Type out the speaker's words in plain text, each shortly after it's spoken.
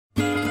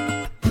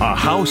A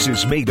house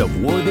is made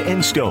of wood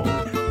and stone,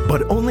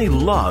 but only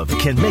love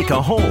can make a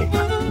home.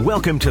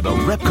 Welcome to the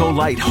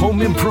Repcolite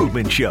Home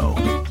Improvement Show,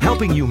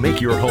 helping you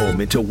make your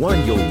home into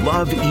one you'll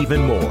love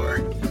even more.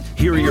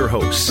 Here are your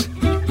hosts,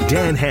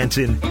 Dan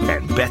Hansen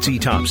and Betsy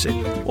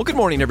Thompson. Well, good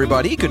morning,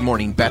 everybody. Good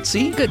morning,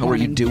 Betsy. Good How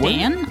morning, are you doing?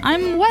 Dan.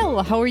 I'm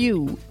well. How are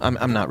you?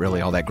 I'm not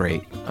really all that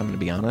great. I'm going to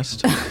be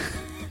honest.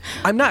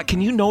 I'm not. Can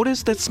you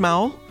notice that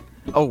smell?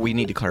 Oh, we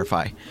need to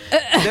clarify.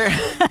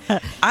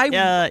 I've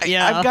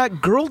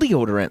got girl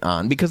deodorant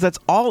on because that's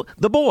all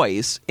the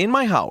boys in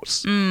my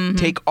house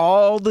take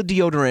all the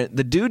deodorant,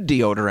 the dude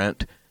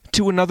deodorant,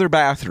 to another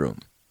bathroom.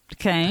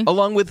 Okay.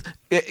 Along with,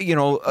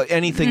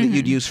 anything that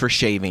you'd use for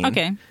shaving.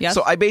 Okay, yes.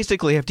 So I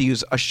basically have to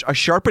use a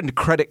sharpened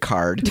credit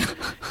card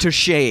to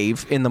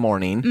shave in the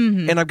morning,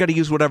 and I've got to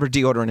use whatever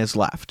deodorant is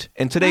left.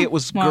 And today it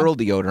was girl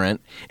deodorant,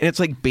 and it's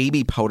like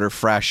baby powder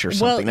fresh or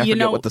something. I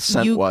forget what the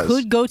scent was. You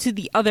could go to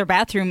the other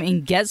bathroom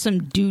and get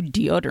some dude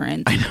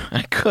deodorant.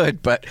 I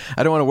could, but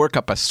I don't want to work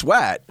up a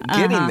sweat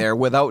getting there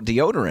without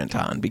deodorant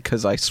on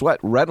because I sweat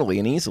readily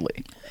and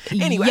easily.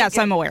 Anyway, yes,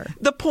 I'm aware.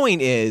 The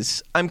point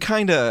is, I'm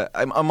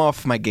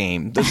off my game.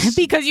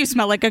 Because you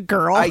smell like a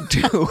girl. I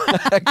do.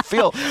 I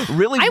feel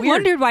really weird. I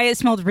wondered why it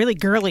smelled really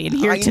girly in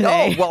here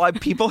today. I know. Well,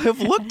 people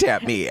have looked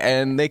at me,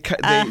 and you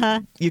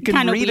can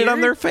Kinda read it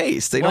on their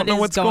face. They don't know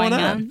what's going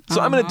on. So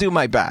I'm going to do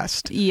my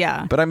best.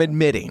 Yeah. But I'm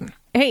admitting.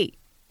 Hey,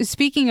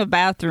 speaking of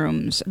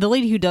bathrooms, the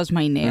lady who does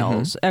my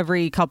nails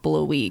every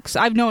couple of weeks,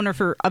 I've known her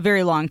for a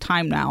very long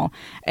time now,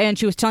 and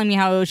she was telling me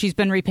how she's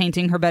been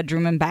repainting her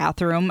bedroom and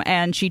bathroom,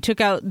 and she took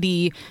out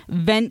the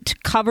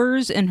vent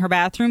covers in her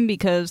bathroom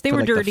because they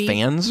were dirty. The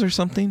fans or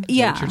something? Is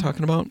that what you're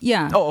talking about?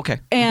 Yeah. Oh,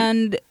 okay.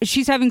 And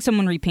she's having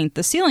someone repaint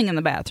the ceiling in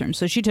the bathroom,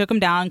 so she took them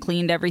down,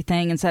 cleaned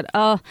everything, and said,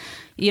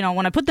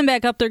 when I put them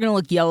back up, they're going to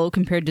look yellow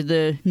compared to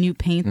the new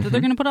paint that they're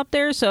going to put up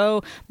there,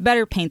 so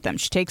better paint them.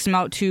 She takes them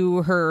out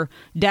to her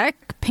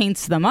deck,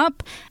 paints them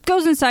up,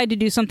 goes inside to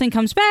do something,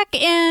 comes back,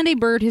 and a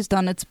bird has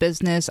done its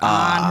business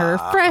on her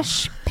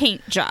fresh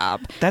paint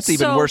job. That's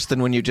even worse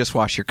than when you just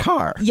wash your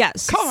car.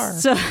 Yes.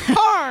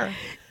 Car.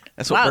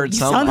 That's what birds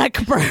sound like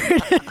a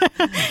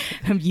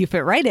bird. You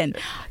fit right in.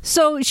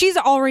 So she's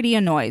already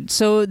annoyed.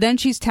 So then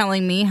she's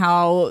telling me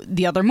how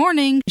the other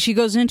morning she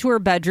goes into her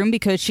bedroom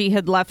because she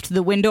had left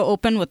the window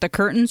open with the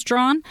curtains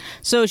drawn.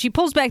 So she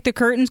pulls back the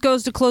curtains,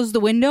 goes to close the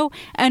window,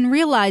 and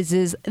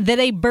realizes that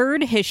a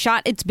bird has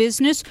shot its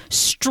business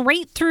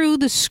straight through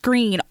the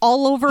screen,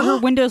 all over her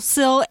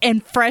windowsill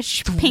and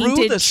fresh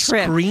painted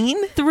trim.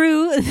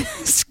 Through the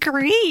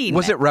screen.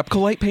 Was it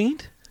Repcolite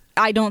paint?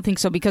 I don't think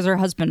so because her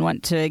husband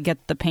went to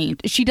get the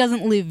paint. She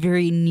doesn't live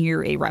very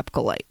near a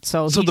Repcolite,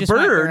 so he the just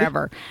went bird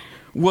wherever.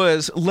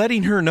 Was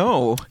letting her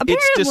know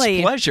its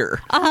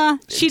displeasure.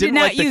 She did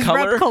not use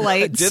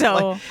Repcolite,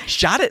 so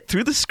shot it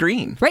through the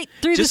screen. Right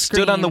through the screen. Just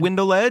stood on the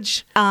window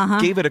ledge,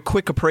 gave it a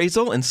quick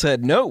appraisal, and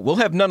said, "No, we'll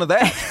have none of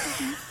that."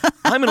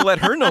 I'm going to let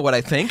her know what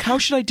I think. How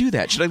should I do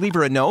that? Should I leave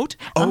her a note?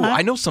 Oh,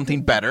 I know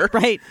something better.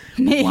 Right.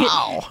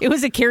 Wow. It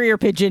was a carrier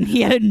pigeon.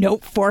 He had a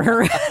note for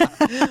her.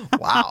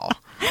 Wow.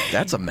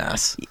 That's a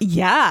mess.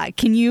 Yeah.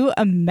 Can you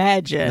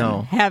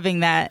imagine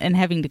having that and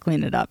having to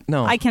clean it up?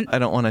 No, I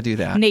don't want to do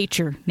that.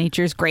 Nature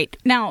is great.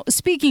 Now,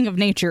 speaking of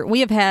nature, we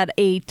have had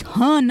a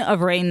ton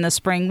of rain this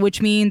spring,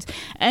 which means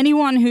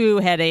anyone who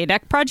had a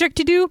deck project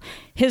to do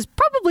has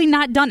probably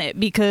not done it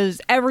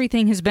because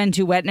everything has been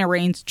too wet and it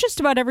rains just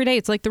about every day.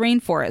 It's like the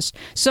rainforest.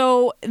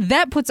 So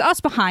that puts us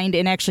behind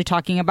in actually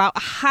talking about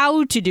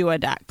how to do a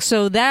deck.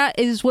 So that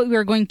is what we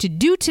are going to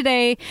do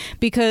today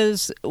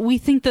because we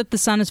think that the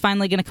sun is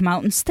finally going to come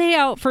out and stay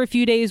out for a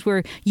few days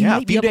where you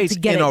might be able to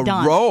get it done. A few days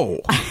in a row.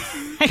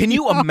 Can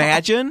you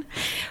imagine?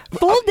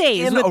 Full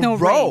days with no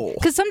row. rain.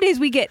 Because some days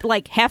we get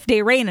like half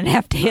day rain and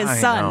half day of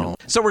sun. Know.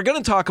 So we're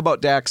going to talk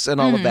about decks and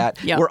all of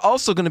that. Yep. We're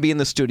also going to be in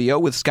the studio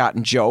with Scott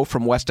and Joe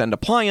from West End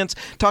Appliance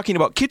talking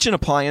about kitchen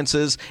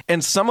appliances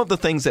and some of the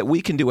things that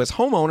we can do as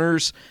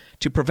homeowners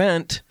to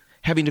prevent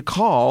having to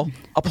call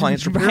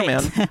appliance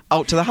repairman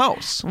out to the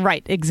house.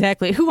 Right,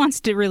 exactly. Who wants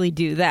to really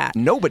do that?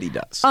 Nobody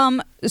does.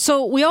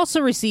 So we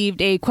also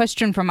received a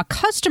question from a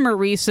customer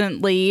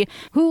recently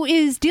who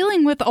is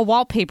dealing with a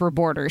wallpaper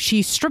border.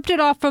 She stripped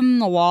it off from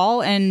the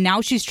wall and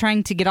now she's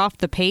trying to get off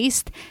the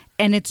paste.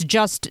 And it's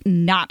just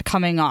not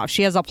coming off.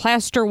 She has a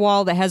plaster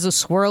wall that has a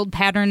swirled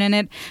pattern in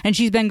it, and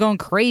she's been going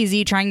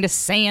crazy trying to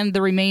sand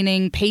the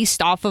remaining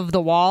paste off of the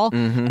wall.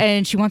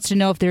 And she wants to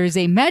know if there is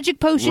a magic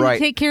potion to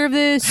take care of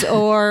this,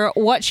 or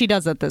what she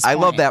does at this point.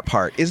 I love that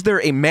part. Is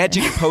there a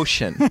magic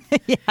potion?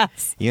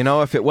 Yes.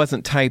 If it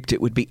wasn't typed, it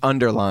would be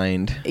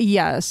underlined.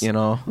 Yes.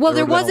 Well,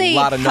 there was a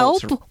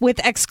help with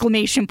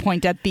exclamation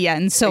point at the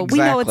end, so we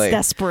know it's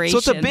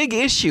desperation. So it's a big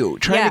issue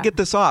trying to get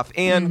this off.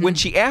 And when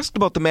she asked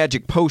about the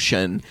magic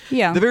potion,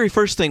 Yeah. The very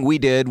first thing we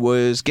did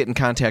was get in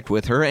contact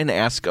with her and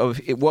ask of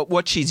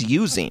what she's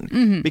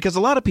using. Because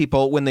a lot of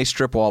people, when they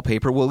strip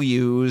wallpaper, will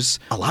use,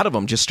 a lot of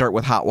them just start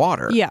with hot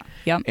water. Yeah.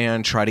 Yep.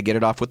 And try to get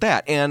it off with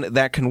that. And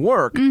that can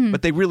work,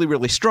 but they really,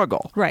 really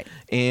struggle. Right.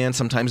 And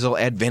sometimes they'll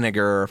add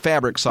vinegar or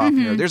fabric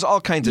softener. There's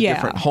all kinds of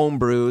different home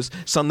brews,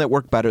 some that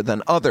work better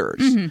than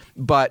others.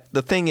 But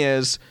the thing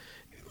is,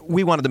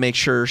 we wanted to make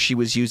sure she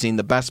was using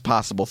the best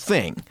possible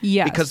thing.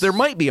 Yes. Because there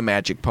might be a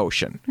magic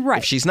potion. Right.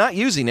 If she's not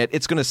using it,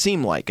 it's going to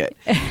seem like it.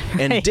 Right.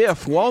 And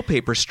Diff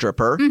wallpaper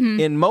stripper,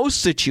 in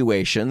most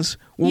situations,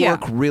 will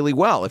work really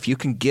well. If you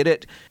can get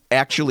it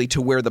actually to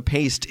where the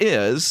paste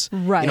is.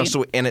 Right. You know,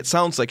 so, and it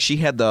sounds like she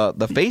had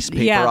the face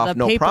paper off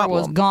no problem. Yeah, the paper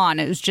was gone.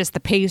 It was just the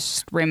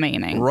paste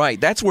remaining. Right.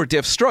 That's where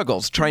Diff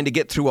struggles, trying to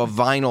get through a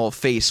vinyl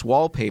face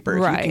wallpaper.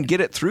 If you can get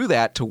it through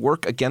that to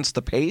work against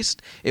the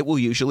paste, it will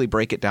usually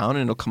break it down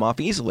and it'll come off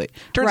easily.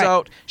 Turns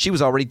out she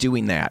was already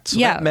doing that. So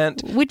that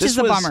meant... Which is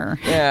a bummer.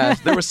 Yeah,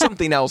 there was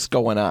something else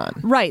going on.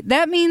 Right.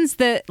 That means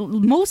that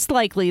most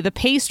likely the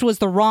paste was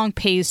the wrong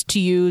paste to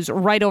use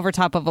right over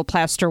top of a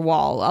plaster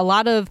wall. A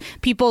lot of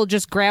people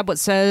just grab what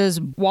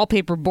says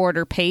wallpaper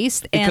border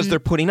paste. Because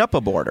they're putting up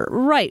a border.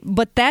 Right.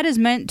 But that is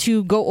meant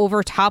to go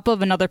over top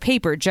of another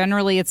paper.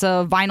 Generally, it's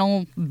a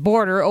vinyl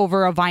border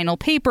over a vinyl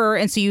paper,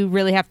 and so you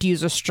really have to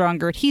use a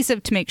stronger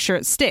adhesive to make sure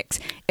it sticks.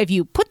 If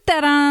you put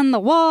that on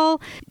the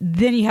wall,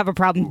 then you have a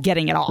problem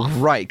getting it off.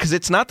 Right, because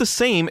it's not the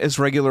same as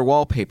regular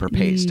wallpaper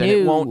paste, and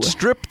it won't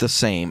strip the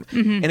same.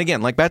 And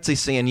again, like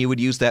Betsy's saying, you would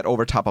use that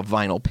over top of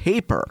vinyl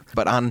paper.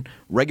 But on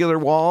regular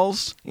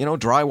walls, you know,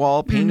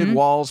 drywall, painted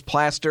walls,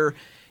 plaster,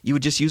 you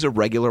would just use a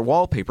regular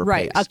wallpaper paste.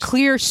 Right, a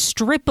clear,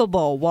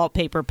 strippable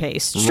wallpaper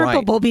paste.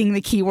 Strippable being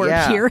the key word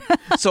here.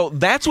 So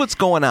that's what's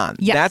going on.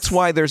 Yes. That's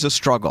why there's a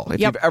struggle.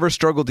 If you've ever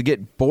struggled to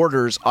get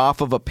borders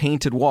off of a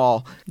painted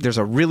wall, there's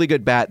a really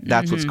good bet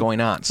that's what's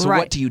going on. So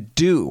what do you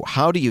do?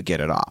 How do you get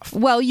it off?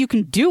 Well, you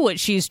can do what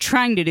she's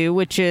trying to do,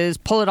 which is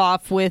pull it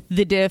off with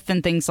the diff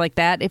and things like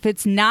that. If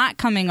it's not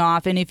coming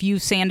off, and if you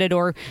sanded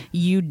or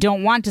you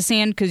don't want to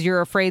sand because you're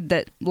afraid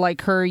that,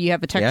 like her, you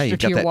have a texture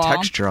to your wall. Yeah, you've got that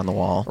texture on the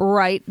wall.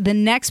 Right. The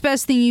next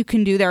best thing you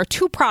can do, there are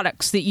two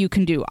products that you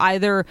can do.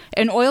 Either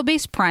an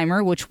oil-based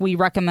primer, which we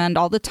recommend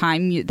all the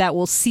time, that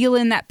will seal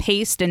in that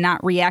paste and not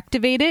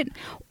reactivate it.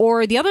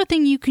 Or the other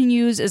thing you can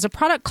use is a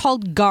product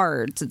called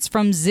Guards. It's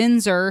from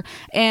Zinsser,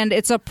 and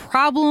it's a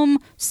problem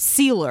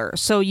sealer.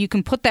 So you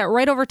can put that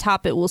right over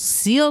top. It will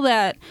seal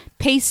that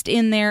paste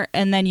in there,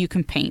 and then you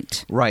can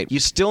paint. Right. You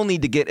still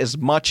need to get as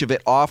much of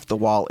it off the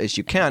wall as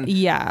you can.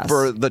 Yes.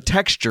 For the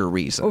texture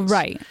reasons.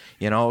 Right.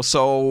 You know,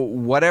 so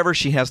whatever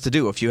she has to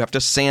do, if you have to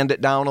sand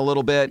it down a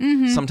little bit,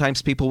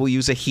 sometimes people will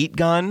use a heat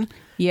gun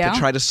to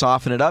try to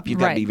soften it up. You've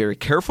got to be very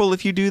careful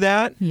if you do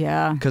that.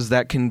 Yeah. Because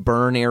that can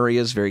burn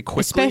areas very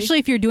quickly. Especially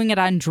if you're doing it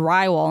on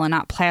drywall and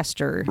not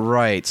plaster.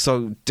 Right.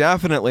 So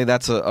definitely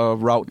that's a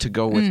route to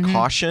go with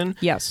caution.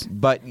 Yes.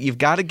 But you've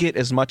got to get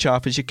as much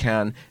off as you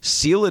can.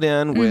 Seal it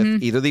in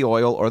with either the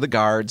oil or the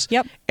Guards.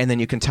 Yep. And then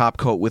you can top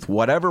coat with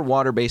whatever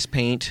water-based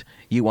paint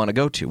you want to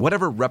go to.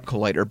 Whatever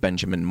Repcolite or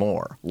Benjamin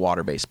Moore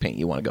water-based paint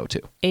you want to go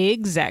to.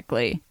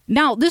 Exactly.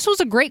 Now, this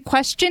was a great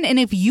question, and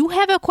if you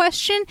have a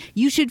question,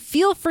 you should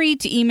feel free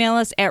to email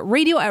us at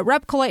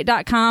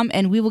radio@repcolite.com,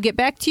 and we will get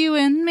back to you,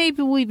 and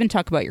maybe we'll even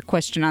talk about your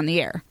question on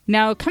the air.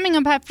 Now, coming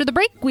up after the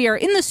break, we are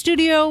in the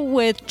studio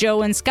with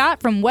Joe and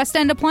Scott from West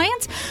End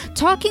Appliance,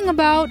 talking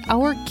about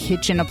our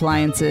kitchen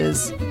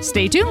appliances.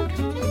 Stay tuned.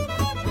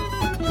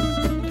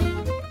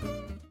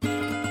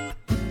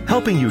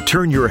 Helping you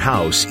turn your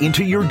house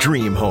into your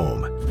dream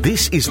home.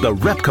 This is the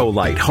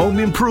Repcolite Home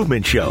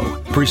Improvement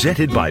Show,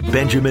 presented by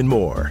Benjamin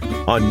Moore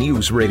on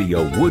News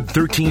Radio Wood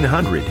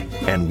 1300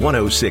 and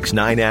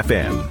 106.9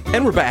 FM.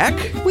 And we're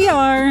back. We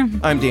are.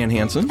 I'm Dan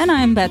Hansen. And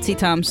I'm Betsy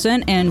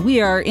Thompson, and we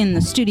are in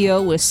the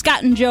studio with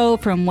Scott and Joe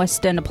from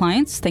West End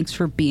Appliance. Thanks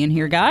for being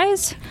here,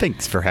 guys.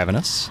 Thanks for having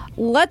us.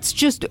 Let's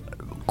just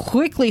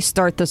quickly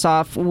start this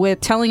off with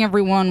telling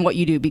everyone what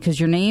you do, because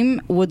your name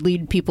would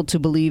lead people to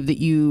believe that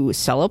you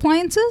sell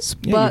appliances.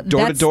 Yeah, but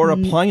door-to-door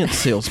appliance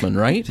salesman,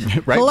 right?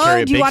 Right.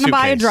 Hello, do you want to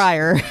buy a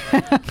dryer?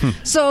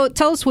 So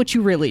tell us what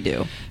you really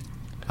do.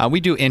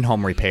 We do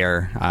in-home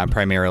repair,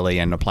 primarily,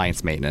 and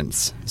appliance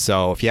maintenance.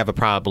 So if you have a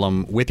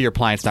problem with your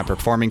appliance not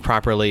performing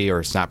properly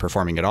or it's not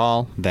performing at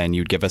all, then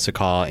you'd give us a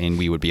call and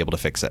we would be able to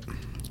fix it.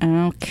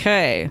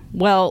 Okay.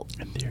 Well,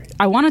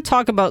 I want to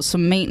talk about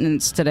some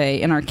maintenance today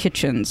in our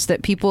kitchens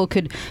that people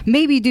could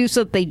maybe do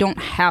so that they don't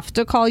have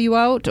to call you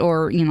out,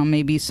 or, you know,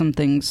 maybe some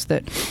things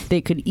that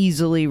they could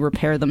easily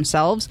repair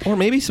themselves. Or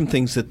maybe some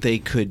things that they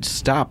could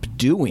stop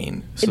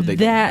doing so they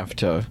don't have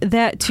to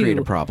create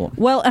a problem.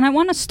 Well, and I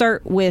want to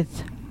start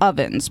with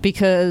ovens,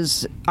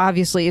 because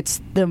obviously it's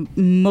the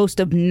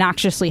most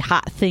obnoxiously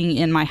hot thing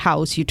in my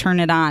house. You turn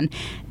it on,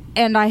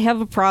 and I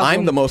have a problem.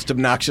 I'm the most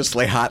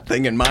obnoxiously hot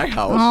thing in my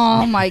house.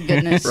 Oh, my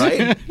goodness.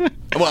 Right?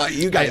 Well,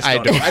 you guys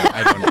don't know.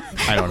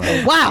 I don't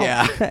know. Wow.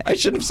 Yeah, I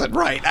should have said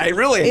right. I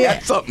really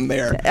had something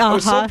there. I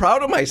was so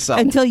proud of myself.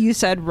 Until you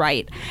said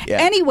right.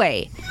 Yeah.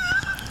 Anyway,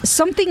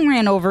 something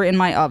ran over in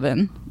my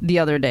oven the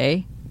other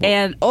day,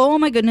 And oh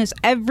my goodness,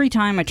 every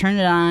time I turn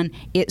it on,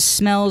 it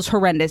smells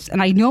horrendous.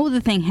 And I know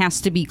the thing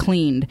has to be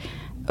cleaned,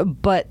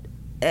 but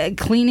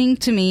cleaning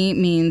to me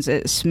means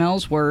it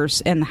smells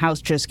worse and the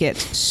house just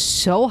gets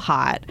so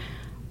hot.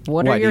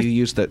 Why do you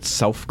use that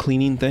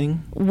self-cleaning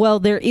thing? Well,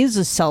 there is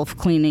a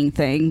self-cleaning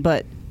thing,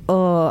 but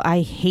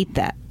I hate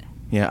that.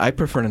 Yeah, I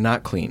prefer to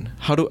not clean.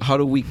 How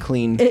do we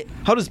clean?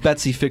 How does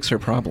Betsy fix her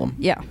problem?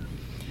 Yeah.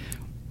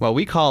 Well,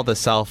 we call the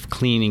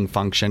self-cleaning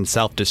function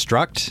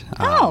self-destruct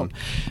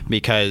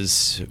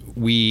because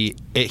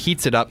it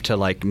heats it up to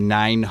like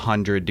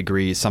 900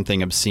 degrees,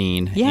 something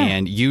obscene. Yeah.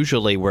 And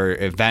usually where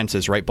it vents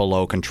is right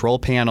below control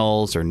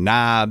panels or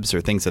knobs or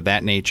things of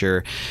that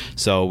nature.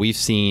 So we've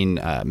seen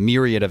a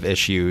myriad of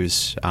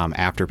issues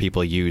after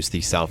people use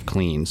the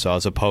self-clean. So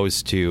as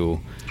opposed to...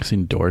 I've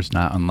seen doors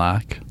not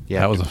unlock. Yeah,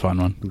 that was a fun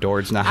one.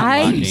 Doors not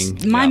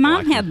unlocking. My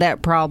mom had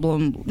that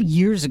problem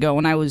years ago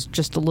when I was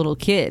just a little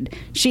kid.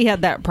 She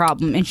had that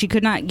problem, and she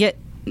could not get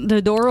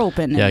the door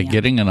open. Yeah,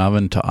 getting an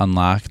oven to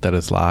unlock that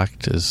is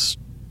locked is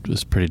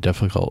pretty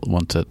difficult.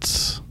 Once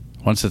it's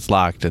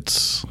locked,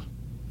 it's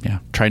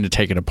trying to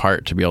take it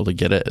apart to be able to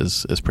get it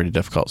is pretty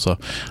difficult. So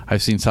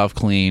I've seen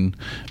self-clean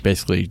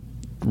basically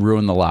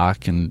ruin the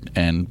lock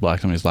and block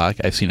somebody's lock.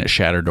 I've seen it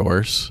shatter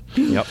doors.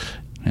 Yep.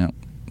 Yeah.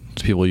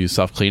 People use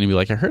self-clean and be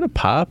like, I heard a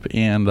pop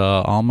and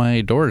all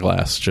my door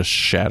glass just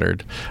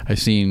shattered. I've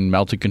seen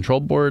melted control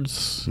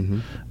boards,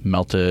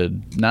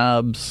 melted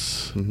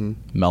knobs,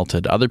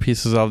 melted other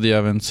pieces of the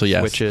oven. So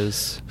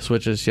yes,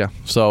 switches. Yeah.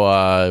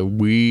 So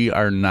we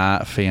are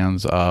not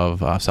fans of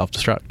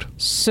self-destruct.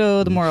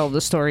 So the moral of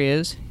the story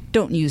is,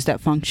 don't use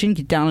that function.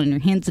 Get down on your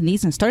hands and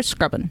knees and start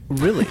scrubbing.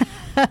 Really?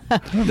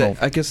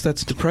 I guess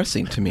that's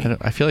depressing to me.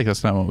 I feel like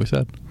that's not what we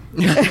said.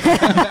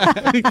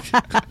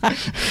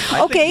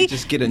 Okay,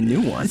 just get a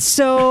new one.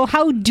 So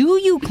how do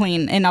you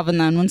clean an oven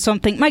then when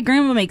something... My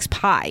grandma makes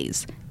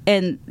pies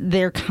and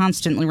they're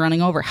constantly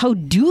running over. How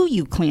do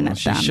you clean it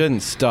then? She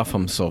shouldn't stuff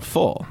them so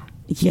full.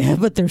 Yeah,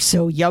 but they're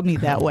so yummy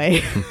that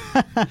way.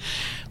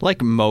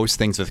 Like most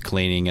things with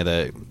cleaning,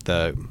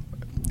 the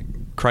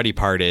cruddy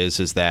part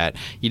is that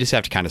you just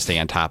have to kind of stay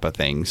on top of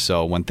things.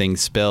 So when things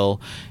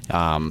spill,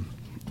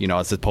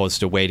 as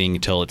opposed to waiting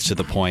until it's to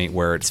the point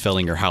where it's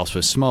filling your house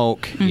with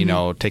smoke,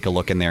 take a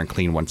look in there and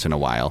clean once in a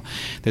while.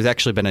 There's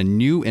actually been a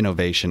new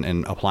innovation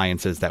in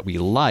appliances that we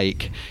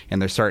like, and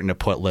they're starting to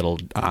put little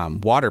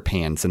water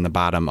pans in the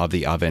bottom of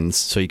the ovens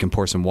so you can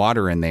pour some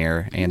water in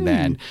there and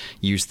then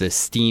use the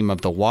steam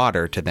of the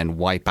water to then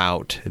wipe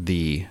out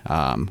the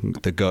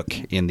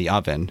gook in the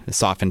oven. It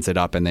softens it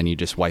up, and then you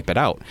just wipe it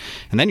out.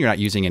 And then you're not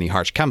using any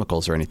harsh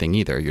chemicals or anything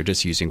either. You're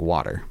just using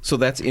water. So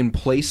that's in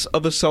place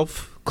of a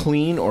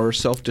self-clean or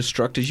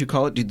self-destruct, as you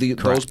call it?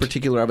 Those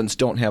particular ovens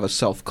don't have a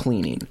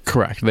self-cleaning?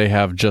 Correct. They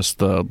have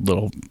just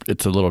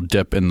it's a little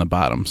dip in the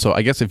bottom. So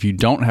I guess if you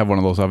don't have one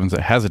of those ovens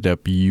that has a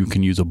dip, you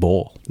can use a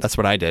bowl. That's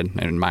what I did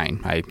in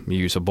mine. I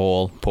use a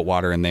bowl, put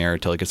water in there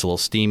until it gets a little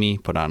steamy,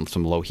 put on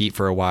some low heat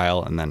for a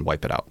while, and then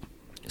wipe it out.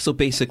 So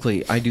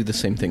basically, I do the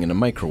same thing in a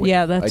microwave.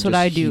 Yeah, that's what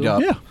I do.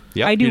 Yeah.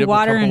 Yep. I do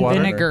water and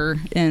vinegar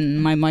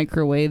in my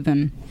microwave,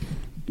 and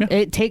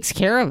it takes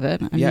care of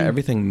it. I mean,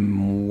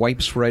 everything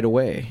wipes right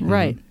away.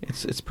 Right.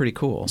 It's pretty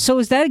cool. So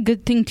is that a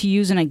good thing to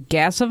use in a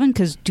gas oven?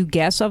 Because do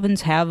gas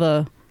ovens have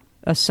a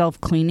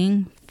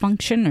self-cleaning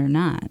function or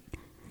not?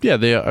 Yeah,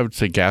 I would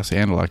say gas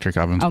and electric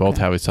ovens both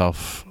have a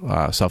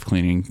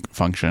self-cleaning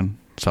function,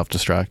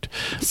 self-destruct.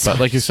 But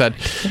like you said,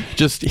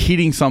 just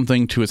heating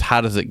something to as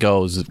hot as it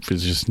goes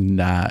is just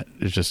not,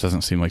 it just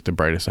doesn't seem like the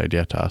brightest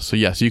idea to us. So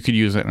yes, you could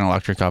use it in an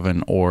electric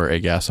oven or a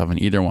gas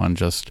oven, either one,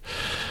 just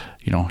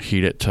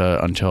heat it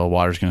until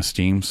water's going to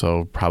steam.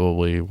 So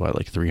probably,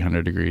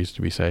 300 degrees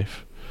to be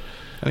safe.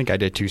 I think I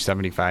did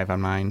 275 on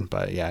mine,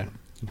 but yeah.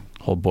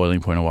 Whole boiling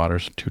point of water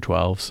is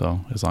 212. So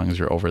as long as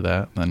you're over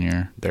that, then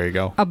you're... There you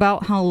go.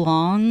 About how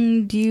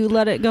long do you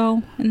let it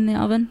go in the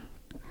oven?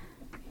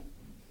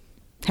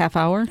 Half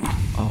hour?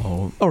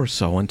 Oh, or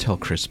so, until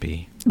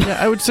crispy. Yeah,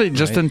 I would say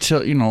just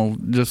until,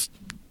 just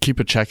keep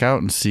a checkout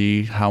and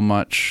see how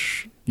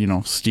much,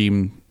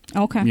 steam...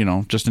 Okay.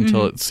 Just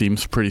until it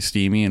seems pretty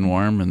steamy and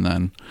warm, and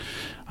then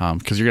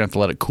because you're going to have to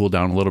let it cool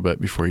down a little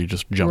bit before you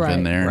just jump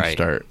in there and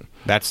start.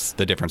 That's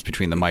the difference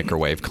between the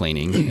microwave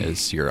cleaning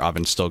is your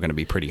oven's still going to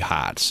be pretty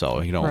hot, so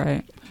you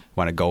don't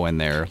want to go in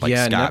there like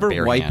Scott never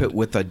bare wipe hand. it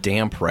with a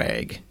damp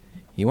rag.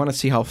 You want to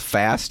see how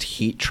fast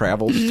heat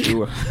travels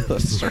through the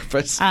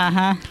surface?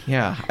 Uh-huh.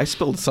 Yeah, I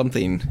spilled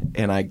something,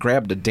 and I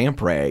grabbed a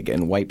damp rag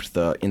and wiped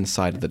the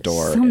inside of the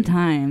door.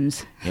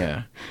 Sometimes.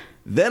 Yeah.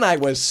 Then I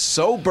was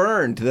so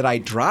burned that I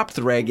dropped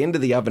the rag into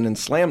the oven and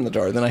slammed the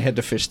door. Then I had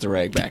to fish the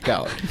rag back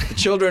out. The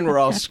children were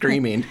all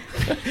screaming,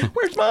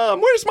 "Where's Mom?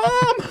 Where's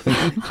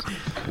Mom?"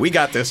 We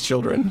got this,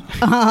 children.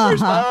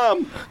 Where's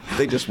Mom?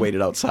 They just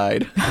waited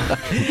outside.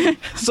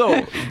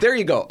 So there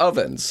you go,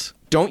 ovens.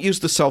 Don't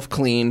use the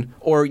self-clean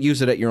or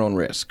use it at your own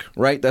risk,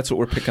 right? That's what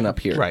we're picking up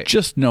here. Right.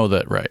 Just know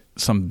that,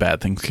 some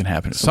bad things can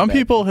happen. Some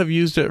people have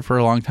used it for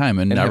a long time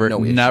and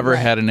never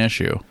had an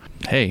issue.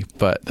 hey,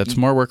 but that's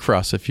more work for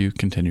us if you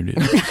continue to do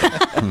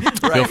that.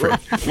 Right. Feel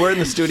free. We're in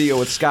the studio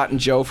with Scott and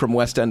Joe from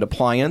West End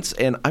Appliance,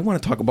 and I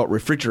want to talk about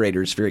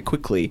refrigerators very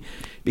quickly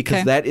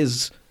because that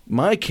is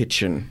my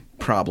kitchen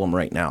problem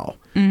right now.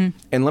 Mm-hmm.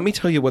 And let me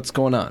tell you what's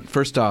going on.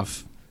 First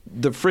off,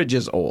 the fridge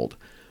is old,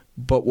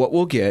 but what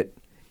we'll get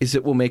is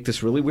it will make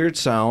this really weird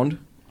sound,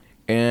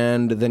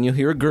 and then you'll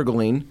hear a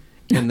gurgling,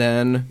 and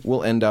then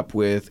we'll end up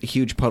with a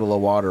huge puddle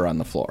of water on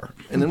the floor.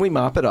 And then we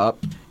mop it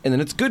up, and then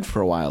it's good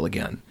for a while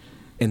again.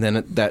 And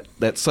then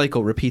that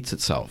cycle repeats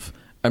itself.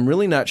 I'm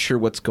really not sure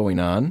what's going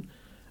on.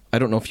 I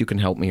don't know if you can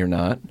help me or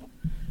not.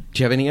 Do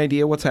you have any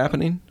idea what's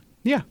happening?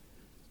 Yeah.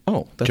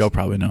 Oh, Joe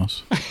probably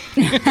knows.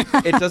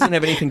 It doesn't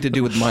have anything to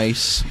do with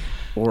mice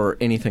or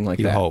anything like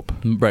that. You hope.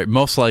 Right,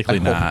 most likely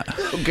not.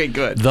 Okay,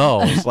 good. Though,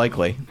 most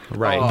likely.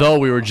 Right. Though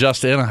we were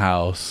just in a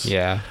house.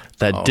 Yeah.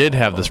 That did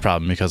have this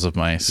problem because of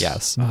mice.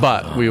 Yes.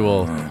 But we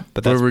will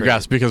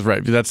regress because,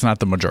 that's not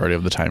the majority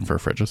of the time for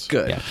fridges.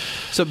 Good. Yeah.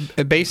 So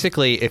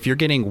basically, if you're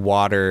getting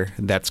water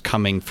that's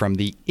coming from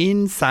the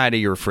inside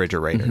of your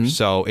refrigerator,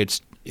 so if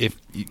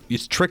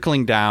it's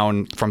trickling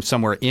down from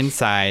somewhere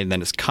inside,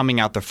 then it's coming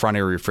out the front of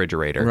your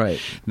refrigerator. Right.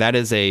 That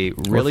is a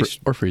really...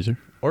 Or freezer.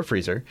 Or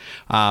freezer,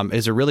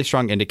 is a really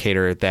strong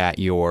indicator that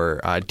your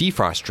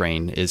defrost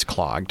drain is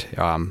clogged,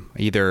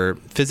 either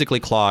physically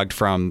clogged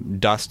from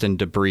dust and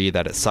debris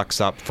that it sucks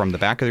up from the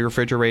back of the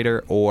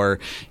refrigerator, or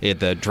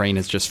the drain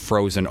is just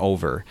frozen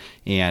over.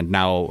 And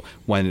now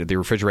when the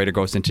refrigerator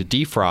goes into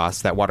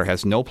defrost, that water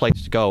has no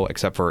place to go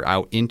except for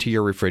out into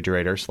your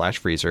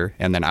refrigerator/freezer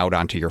and then out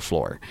onto your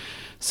floor.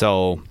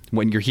 So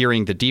when you're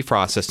hearing the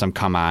defrost system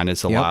come on,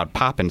 it's a loud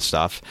pop and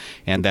stuff,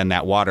 and then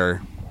that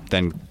water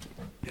then...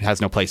 it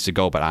has no place to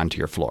go but onto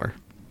your floor.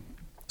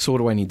 So what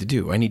do I need to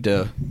do?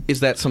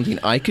 Is that something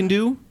I can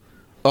do?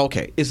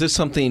 Okay. Is this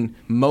something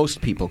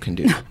most people can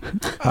do?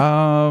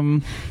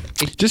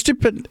 Just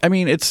depend. I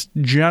mean, it's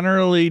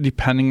generally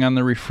depending on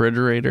the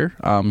refrigerator.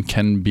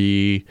 Can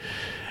be.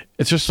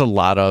 It's just a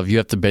lot of, you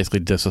have to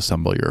basically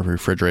disassemble your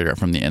refrigerator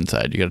from the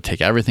inside. You got to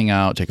take everything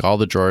out, take all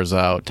the drawers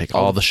out, take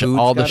all the shelves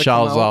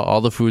out,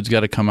 all the food's got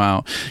to come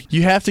out.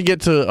 You have to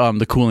get to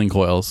the cooling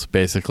coils,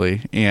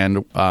 basically,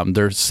 and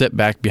they're sit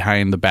back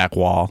behind the back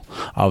wall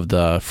of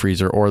the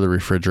freezer or the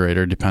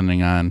refrigerator,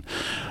 depending on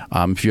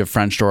if you have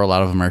French door. A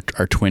lot of them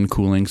are twin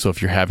cooling, so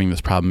if you're having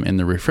this problem in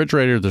the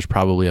refrigerator, there's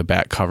probably a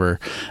back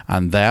cover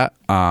on that.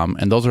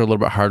 And those are a little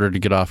bit harder to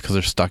get off because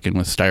they're stuck in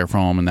with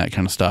styrofoam and that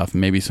kind of stuff.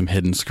 Maybe some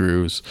hidden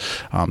screws.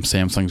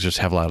 Samsungs just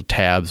have a lot of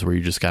tabs where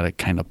you just got to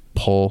kind of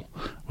pull,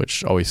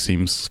 which always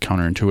seems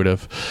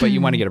counterintuitive. But you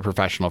want to get a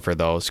professional for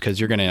those because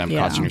you're going to end up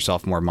costing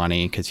yourself more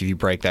money, because if you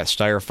break that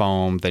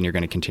styrofoam, then you're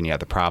going to continue to have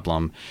the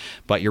problem.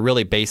 But your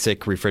really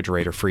basic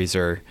refrigerator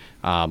freezer,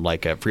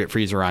 like a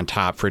freezer on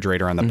top,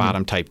 refrigerator on the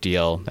bottom type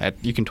deal,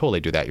 you can totally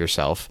do that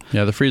yourself.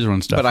 Yeah, the freezer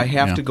one's definitely. But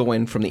I have to go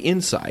in from the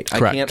inside.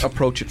 Correct. I can't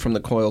approach it from the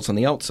coils on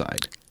the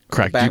outside.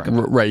 Correct.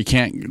 You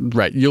can't.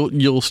 Right.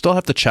 You'll still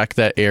have to check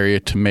that area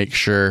to make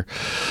sure.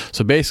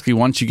 So basically,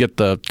 once you get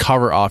the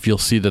cover off, you'll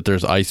see that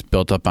there's ice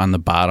built up on the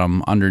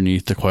bottom,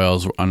 underneath the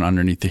coils, and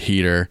underneath the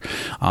heater.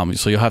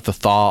 So you'll have to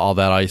thaw all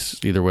that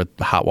ice either with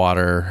hot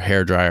water, or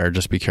hair dryer.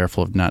 Just be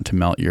careful not to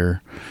melt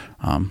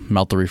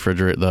the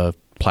refrigerator, the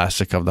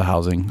plastic of the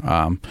housing.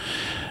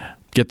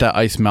 Get that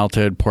ice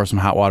melted, pour some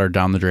hot water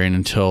down the drain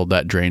until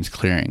that drain's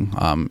clearing.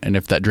 And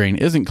if that drain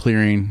isn't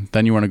clearing,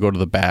 then you want to go to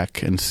the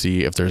back and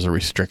see if there's a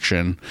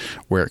restriction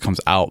where it comes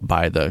out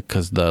by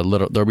because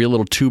there'll be a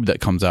little tube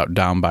that comes out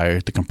down by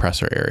the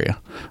compressor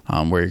area,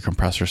 where your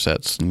compressor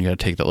sits, and you got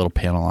to take that little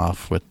panel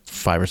off with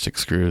 5 or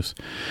 6 screws.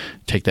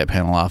 Take that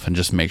panel off and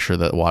just make sure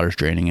that water's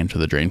draining into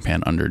the drain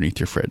pan underneath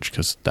your fridge,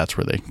 because that's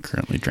where they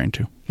currently drain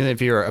to. And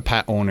if you're a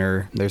pet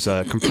owner, there's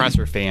a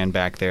compressor fan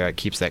back there that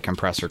keeps that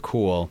compressor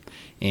cool,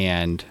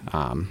 and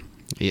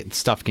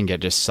stuff can get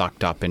just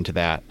sucked up into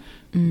that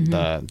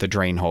the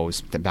drain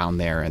hose down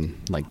there, and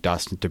like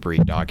dust, debris,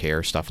 dog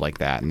hair, stuff like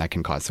that, and that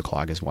can cause the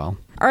clog as well.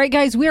 All right,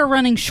 guys, we are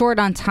running short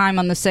on time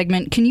on the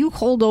segment. Can you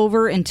hold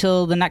over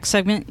until the next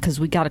segment, because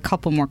we got a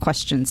couple more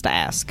questions to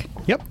ask?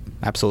 Yep,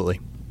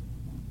 absolutely.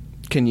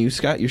 Can you,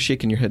 Scott? You're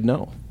shaking your head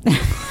no.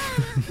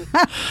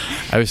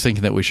 I was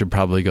thinking that we should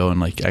probably go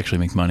and actually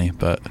make money,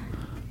 but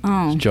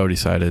Joe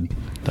decided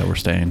that we're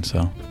staying,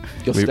 so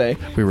you'll stay.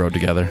 We rode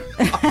together,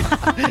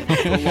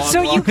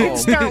 so you can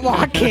start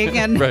walking.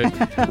 And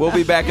right. We'll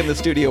be back in the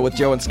studio with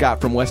Joe and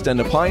Scott from West End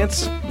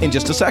Appliance in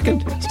just a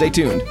second. Stay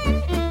tuned.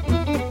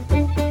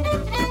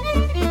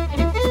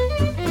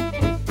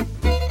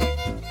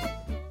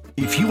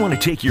 If you want to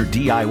take your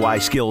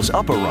DIY skills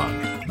up a rung,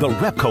 the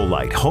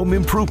Repcolite Home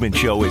Improvement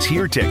Show is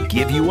here to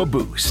give you a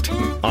boost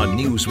on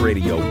News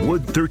Radio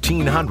Wood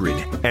 1300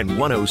 and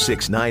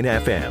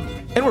 106.9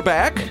 FM. And we're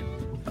back.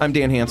 I'm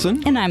Dan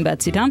Hansen. And I'm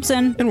Betsy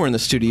Thompson. And we're in the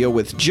studio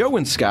with Joe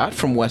and Scott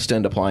from West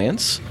End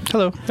Appliance.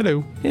 Hello.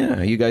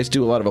 Yeah, you guys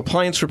do a lot of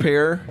appliance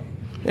repair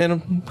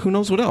and who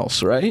knows what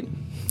else, right?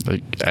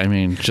 I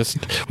mean,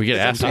 we get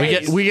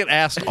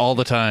asked all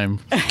the time.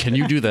 Can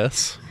you do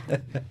this?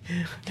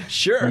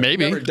 Sure.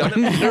 Maybe. Never done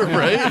it before.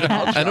 Right?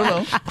 I don't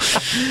know.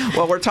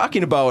 Well, we're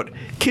talking about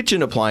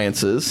kitchen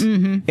appliances,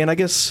 and I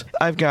guess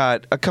I've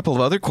got a couple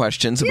of other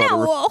questions about a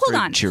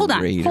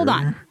refrigerator. Hold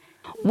on.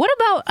 What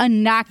about a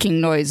knocking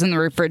noise in the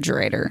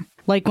refrigerator?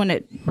 Like when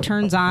it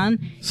turns on?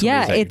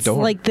 It's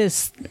like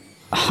this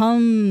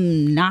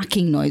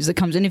knocking noise that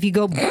comes in. If you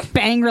go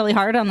bang really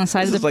hard on the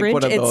side of the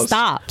fridge, it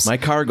stops. My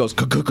car goes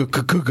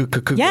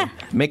Yeah.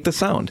 Make the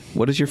sound.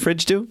 What does your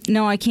fridge do?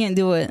 No, I can't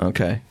do it.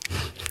 Okay.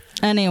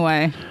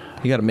 Anyway.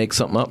 You got to make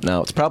something up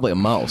now. It's probably a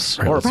mouse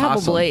or a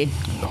Probably.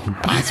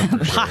 possum.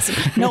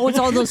 Possum. No, it's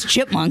all those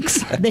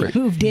chipmunks. They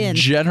moved in.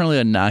 Generally,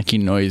 a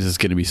knocking noise is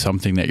going to be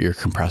something that your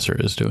compressor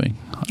is doing.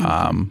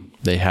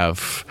 They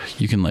have,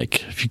 you can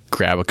if you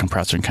grab a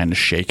compressor and kind of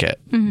shake it,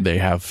 they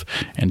have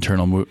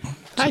internal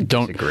I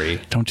don't agree.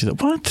 Don't do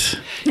that. What?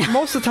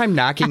 Most of the time,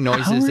 knocking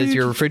noises is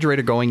your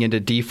refrigerator going into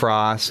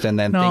defrost and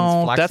then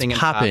things flexing and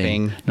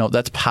popping. No,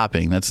 that's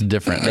popping. That's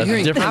different.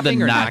 That's different than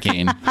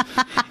knocking.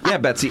 Yeah,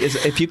 Betsy,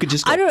 if you could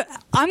just...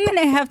 I'm going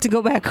to have to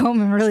go back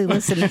home and really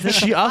listen.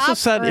 She also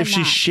said if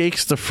she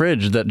shakes the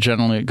fridge, that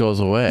generally it goes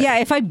away. Yeah,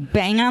 if I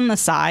bang on the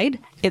side,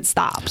 it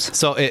stops.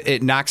 So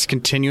it knocks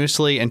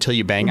continuously until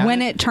you bang on it?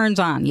 When it turns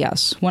on,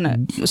 yes. When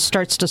it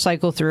starts to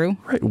cycle through.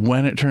 Right,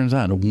 when it turns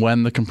on,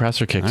 when the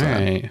compressor kicks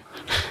on.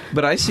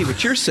 But I see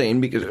what you're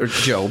saying,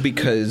 Joe,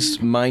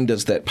 because mine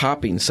does that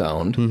popping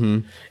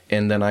sound,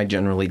 and then I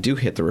generally do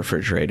hit the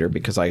refrigerator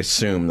because I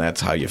assume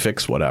that's how you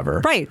fix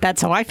whatever. Right,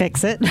 that's how I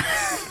fix it.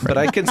 But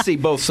I can see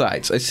both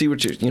sides. I see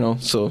what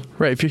so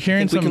right. If you're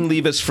hearing we can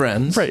leave as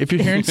friends. Right. If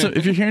you're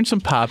hearing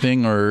some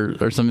popping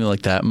or something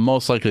like that,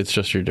 most likely it's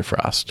just your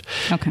defrost.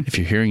 Okay. If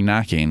you're hearing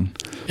knocking,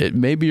 it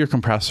may be your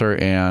compressor,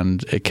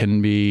 and it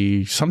can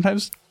be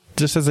sometimes.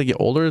 Just as they get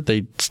older,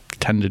 they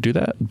tend to do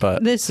that.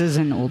 But this is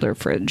an older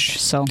fridge,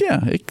 so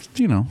yeah,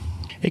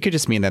 It could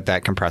just mean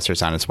that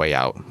compressor's on its way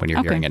out when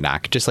you're hearing a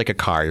knock. Just like a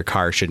car, your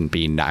car shouldn't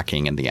be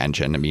knocking in the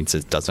engine. It means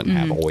it doesn't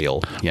have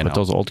oil. But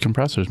those old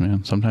compressors,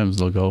 man, sometimes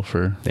they'll go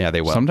for... Yeah,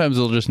 they will. Sometimes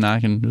they'll just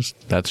knock and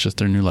that's just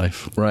their new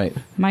life. Right.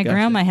 My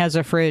grandma has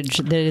a fridge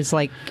that is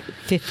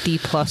 50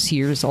 plus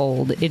years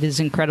old. It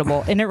is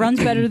incredible. And it runs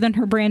better than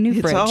her brand new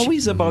fridge. It's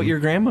always about your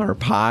grandma, her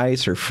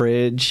pies, her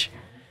fridge.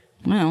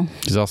 Well,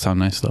 these all sound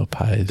nice, though,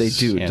 pies. They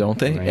do, don't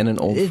they? Right. And an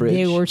old fridge.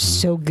 They were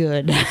so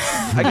good.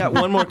 I got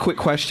one more quick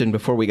question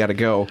before we got to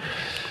go.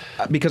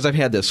 Because I've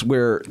had this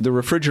where the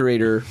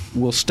refrigerator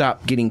will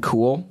stop getting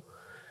cool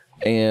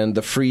and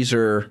the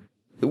freezer...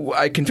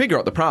 I can figure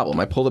out the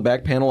problem. I pull the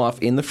back panel off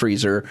in the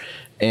freezer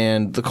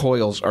and the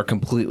coils are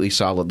completely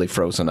solidly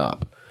frozen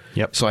up.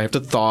 Yep. So I have to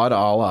thaw it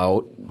all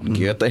out,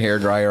 get the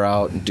hairdryer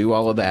out, and do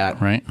all of that.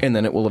 Right. And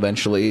then it will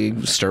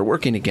eventually start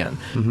working again.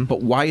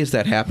 But why is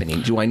that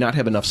happening? Do I not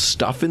have enough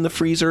stuff in the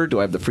freezer? Do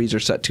I have the freezer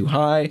set too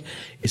high?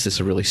 Is this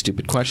a really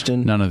stupid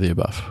question? None of the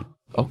above.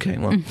 Okay,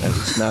 well,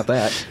 it's not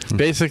that.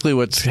 Basically,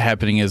 what's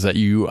happening is that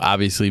you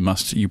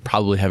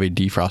probably have a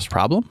defrost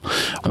problem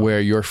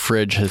where your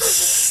fridge has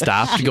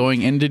stopped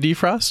going into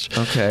defrost.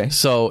 Okay.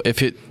 So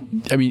if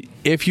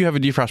you have a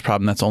defrost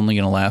problem, that's only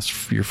going to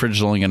last, your fridge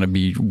is only going to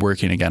be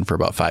working again for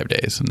about 5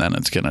 days, and then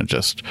it's going to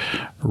just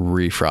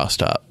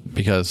refrost up.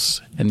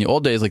 Because in the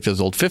old days, like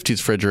those old 50s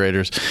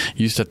refrigerators,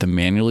 you used to have to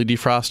manually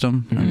defrost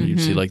them, and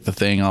you'd see the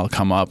thing all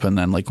come up, and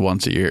then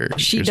once a year,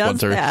 she does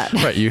that.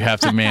 Right, you have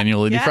to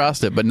manually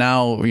defrost it. But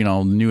now,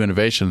 new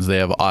innovations, they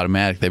have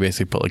automatic. They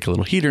basically put a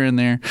little heater in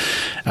there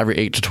every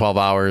 8 to 12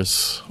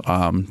 hours,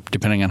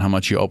 depending on how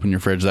much you open your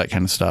fridge, that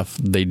kind of stuff.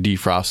 They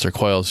defrost their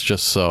coils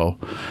just so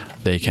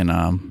they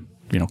can,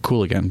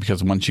 cool again.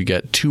 Because once you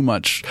get too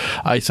much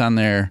ice on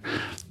there,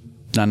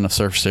 not enough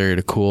surface area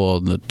to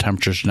cool, the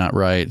temperature's not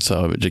right,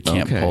 so it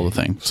can't pull the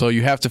thing. So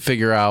you have to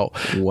figure out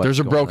there's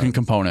a broken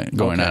component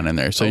going on in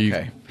there. So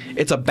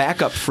it's a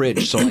backup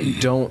fridge, so I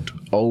don't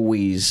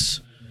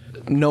always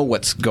know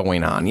what's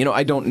going on.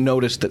 I don't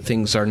notice that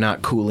things are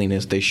not cooling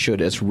as they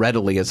should as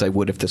readily as I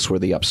would if this were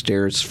the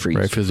upstairs freezer.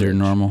 Right, because your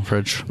normal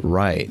fridge.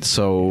 Right,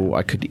 so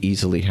I could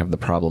easily have the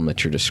problem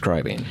that you're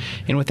describing.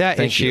 And with that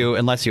issue,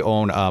 unless you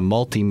own a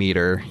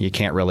multimeter, you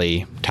can't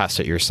really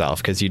test it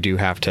yourself because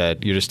you're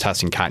just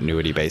testing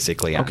continuity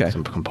basically on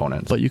some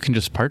components. But you can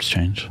just parts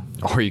change.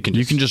 Or you can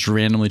just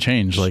randomly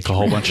change a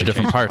whole bunch of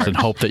different parts and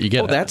hope that you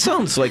get it. That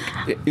sounds like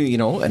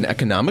an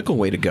economical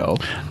way to go.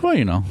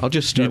 Well, I'll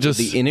just start with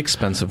the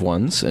inexpensive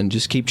ones and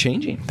just keep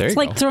changing. It's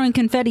like throwing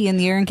confetti in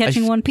the air and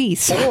catching one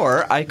piece.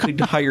 Or I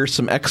could hire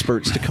some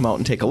experts to come out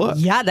and take a look.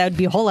 Yeah, that would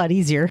be a whole lot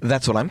easier.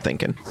 That's what I'm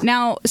thinking.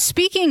 Now,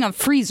 speaking of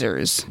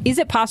freezers, is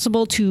it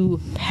possible to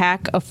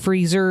pack a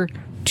freezer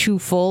too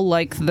full,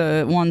 like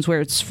the ones where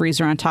it's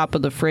freezer on top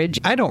of the fridge?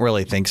 I don't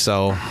really think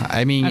so.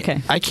 I mean,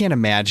 I can't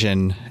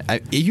imagine.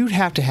 You'd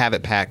have to have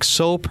it packed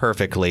so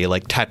perfectly,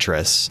 like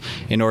Tetris,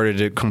 in order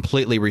to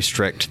completely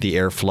restrict the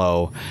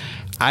airflow.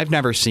 I've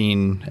never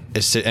seen,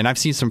 and I've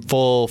seen some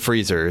full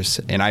freezers,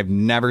 and I've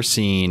never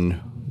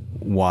seen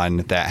one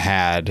that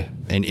had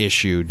an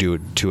issue due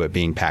to it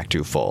being packed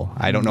too full.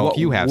 I don't know if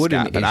you have,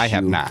 Scott, but I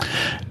have not.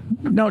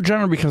 No,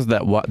 generally because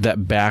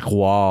that back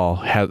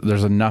wall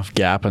there's enough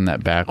gap in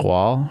that back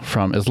wall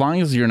from as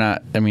long as you're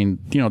not. I mean,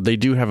 they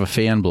do have a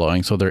fan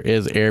blowing, so there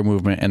is air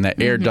movement, and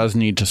that air does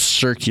need to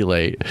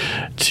circulate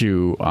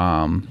to.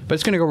 But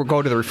it's going to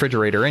go to the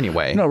refrigerator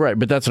anyway. No, right,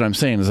 but that's what I'm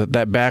saying is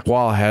that back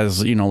wall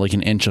has like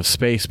an inch of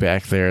space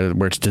back there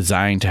where it's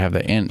designed to have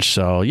the inch.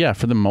 So yeah,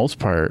 for the most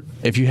part,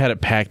 if you had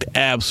it packed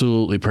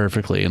absolutely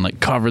perfectly and like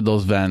covered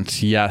those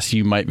vents, yes,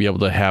 you might be able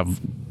to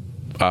have.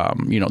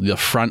 The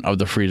front of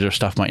the freezer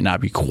stuff might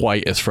not be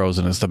quite as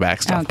frozen as the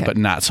back stuff, but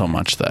not so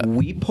much that.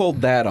 We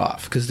pulled that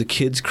off because the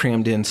kids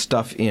crammed in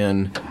stuff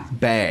in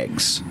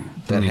bags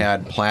that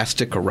had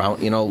plastic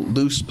around,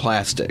 loose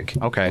plastic.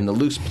 Okay. And the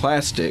loose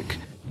plastic,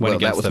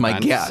 that was my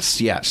guess.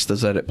 Yes,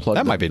 that it plugged.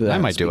 That might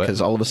do it because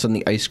all of a sudden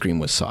the ice cream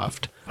was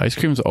soft. Ice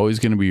cream is always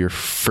going to be your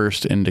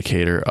first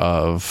indicator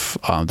of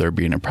there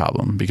being a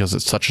problem because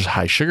it's such a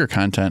high sugar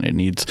content. It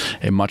needs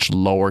a much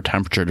lower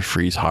temperature to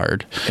freeze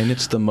hard. And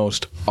it's the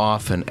most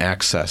often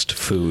accessed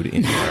food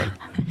in your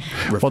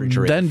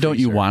refrigerator. Well, then don't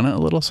freezer. you want it a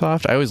little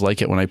soft? I always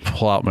like it when I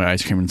pull out my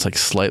ice cream and it's like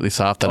slightly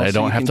soft that I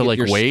don't have to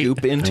like wait.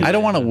 I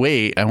don't want to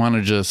wait. I want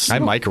to just... I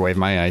microwave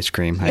my ice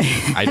cream.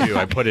 I do.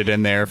 I put it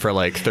in there for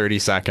like 30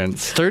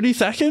 seconds. 30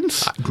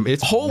 seconds?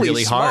 It's Holy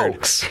really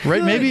smokes.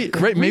 hard.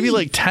 Maybe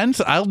like 10.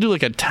 I'll do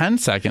like a 10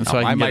 seconds.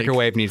 So my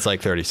microwave needs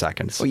like 30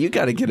 seconds. Well, you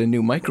got to get a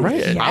new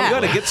microwave. Right. Yeah. I've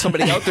got to get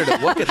somebody out there to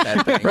look at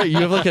that thing. Right, you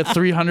have like a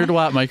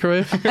 300-watt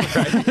microwave?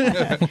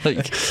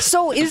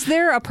 So is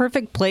there a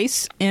perfect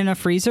place in a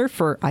freezer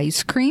for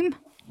ice cream?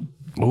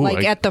 Ooh,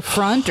 at the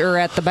front or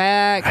at the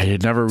back? I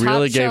had never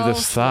really gave shelf,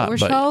 this thought, lower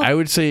but shelf? I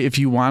would say if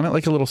you want it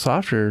like a little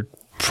softer,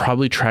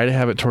 probably try to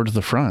have it towards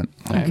the front.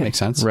 That makes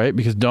sense. Right?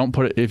 Because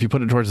if you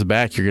put it towards the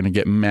back, you're going to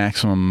get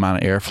maximum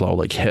amount of airflow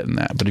like hitting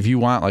that. But if you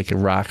want like a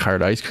rock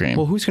hard ice cream.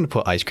 Well, who's going to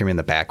put ice cream in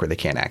the back where they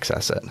can't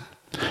access it?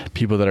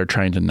 People that are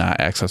trying to not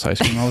access ice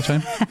cream all the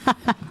time.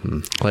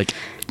 Like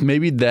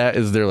maybe that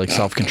is their like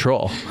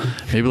self-control.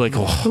 Maybe like,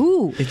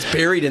 Ooh. It's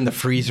buried in the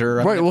freezer.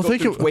 right. Well,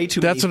 think way too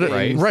that's many what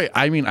things. right.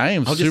 I mean, I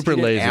am I'll just super eat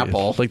an lazy.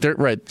 apple. Like they're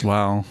right.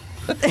 Wow.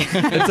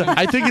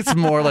 I think it's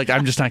more like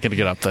I'm just not going to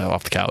get up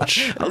off the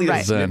couch. I'll eat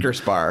a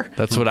Snickers bar.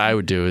 That's what I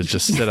would do is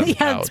just sit on the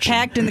couch. It's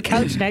packed in the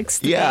couch next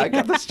to Yeah, me. I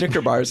got the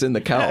Snicker bars in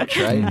the couch,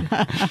 right?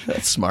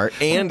 That's smart.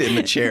 And in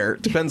the chair.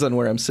 Depends on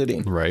where I'm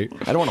sitting. Right.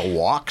 I don't want to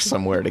walk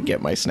somewhere to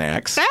get my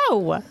snacks.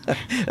 No.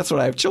 That's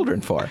what I have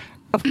children for.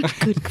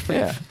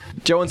 Yeah.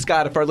 Joe and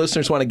Scott, if our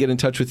listeners want to get in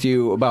touch with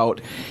you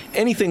about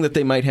anything that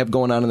they might have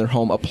going on in their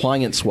home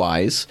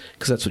appliance-wise,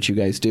 because that's what you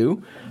guys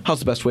do, how's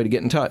the best way to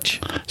get in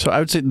touch? So I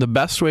would say the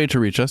best way to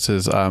reach us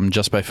is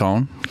just by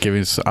phone. Give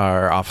us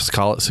our office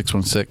call at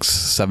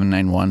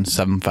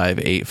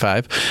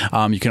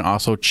 616-791-7585. You can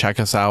also check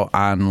us out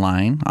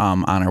online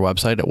on our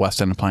website at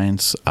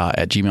westendappliance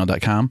at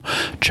gmail.com.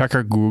 Check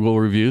our Google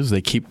reviews.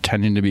 They keep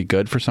tending to be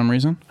good for some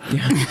reason.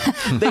 Yeah.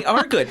 They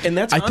are good, and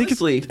that's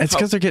honestly... it's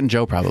because they're getting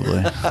Joe,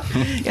 probably.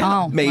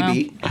 Oh,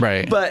 maybe. Well.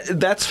 Right. But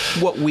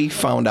that's what we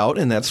found out,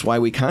 and that's why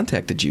we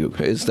contacted you,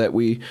 is that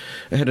we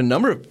had a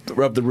number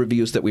of the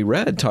reviews that we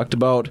read talked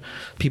about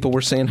people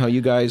were saying how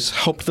you guys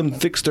helped them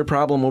fix their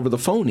problem over the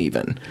phone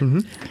even. Mm-hmm.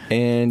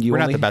 And we're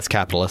not the best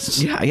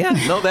capitalists. Yeah.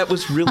 No, that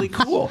was really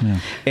cool. Yeah.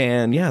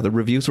 And yeah, the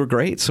reviews were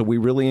great. So we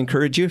really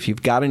encourage you, if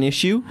you've got an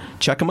issue,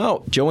 check them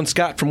out. Joe and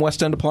Scott from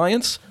West End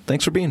Appliance,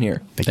 thanks for being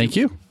here. Thank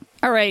you.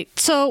 All right,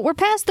 so we're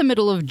past the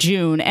middle of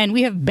June, and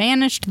we have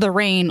banished the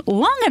rain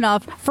long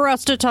enough for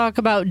us to talk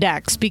about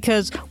decks,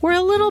 because we're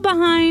a little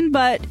behind,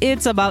 but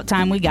it's about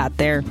time we got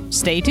there.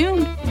 Stay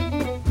tuned.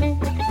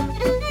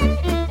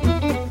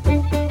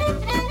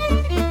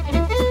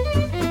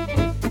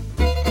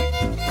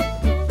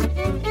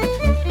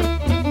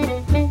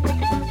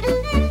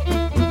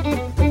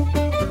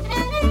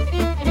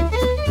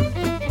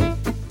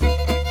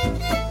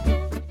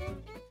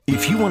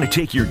 If you want to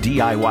take your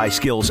DIY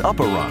skills up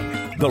a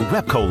rung, the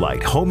Repco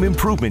Light Home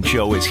Improvement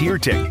Show is here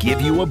to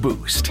give you a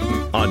boost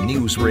on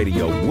News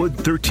Radio Wood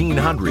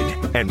 1300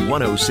 and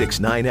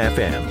 106.9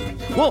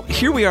 FM. Well,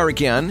 here we are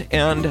again,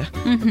 and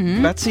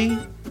Betsy,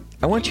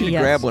 I want you to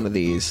grab one of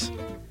these. Okay.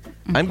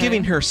 I'm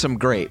giving her some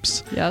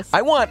grapes. Yes.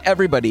 I want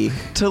everybody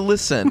to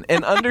listen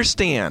and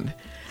understand.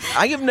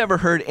 I have never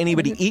heard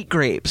anybody eat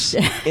grapes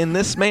in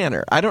this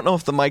manner. I don't know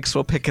if the mics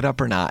will pick it up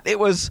or not.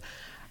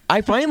 I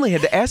finally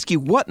had to ask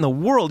you what in the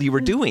world you were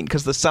doing,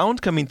 because the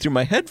sound coming through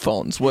my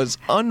headphones was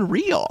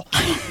unreal.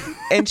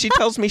 And she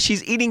tells me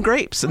she's eating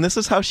grapes, and this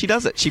is how she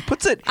does it. She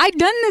puts it... I've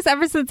done this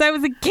ever since I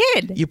was a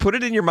kid. You put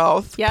it in your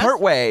mouth, part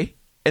way,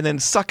 and then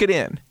suck it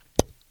in.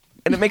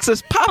 And it makes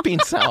this popping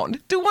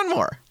sound. Do one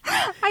more.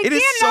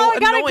 I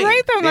got a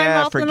grape in my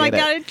mouth and I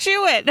got to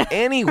chew it.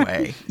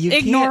 Anyway.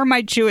 Ignore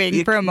my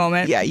chewing for a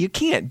moment. Yeah, you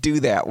can't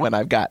do that when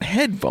I've got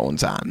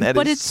headphones on.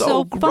 But it's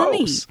so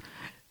gross. Funny.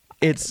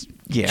 It's...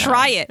 Yeah.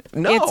 Try it.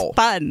 No. It's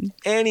fun.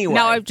 Anyway.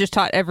 Now I've just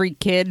taught every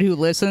kid who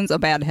listens a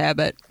bad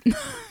habit.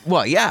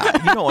 Well, yeah.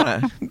 You don't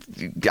want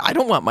to... I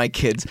don't want my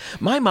kids...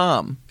 My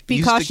mom...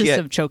 Be cautious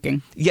of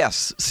choking.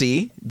 Yes.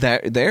 See?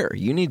 There.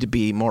 You need to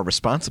be more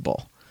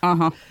responsible.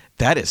 Uh-huh.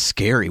 That is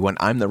scary when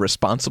I'm the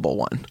responsible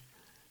one.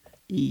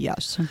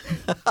 Yes.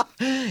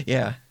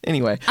 Yeah.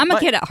 Anyway. I'm a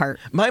kid at heart.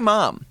 My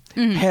mom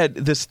had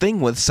this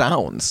thing with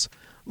sounds,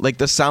 like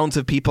the sounds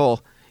of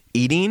people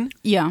eating.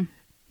 Yeah.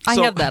 I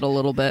have that a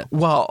little bit.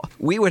 Well,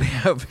 we would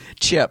have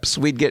chips.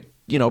 We'd get,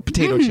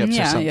 potato chips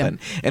or something.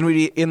 And we'd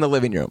eat in the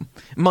living room,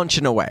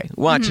 munching away,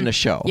 watching a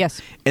show.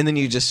 Yes. And then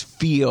you just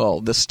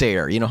feel the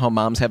stare. You know how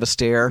moms have a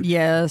stare?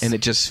 Yes. And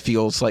it just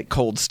feels like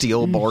cold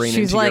steel boring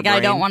She's into like, your brain. I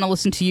don't want to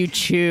listen to you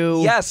chew.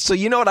 Yes. So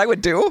you know what I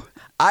would do?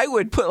 I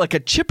would put like a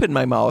chip in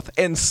my mouth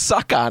and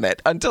suck on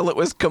it until it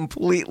was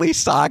completely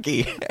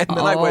soggy. And then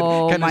I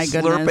would kind of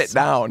slurp it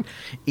down.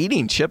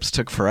 Eating chips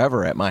took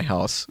forever at my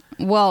house.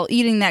 Well,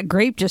 eating that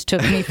grape just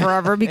took me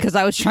forever because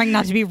I was trying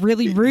not to be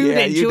really rude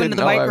and chew into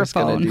the microphone. I was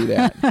going to do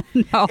that.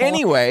 No.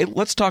 Anyway,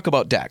 let's talk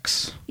about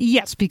decks.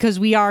 Yes, because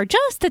we are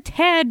just a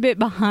tad bit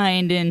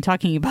behind in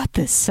talking about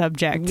this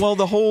subject. Well,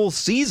 the whole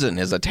season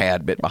is a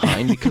tad bit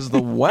behind because of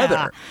the weather.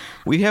 Yeah.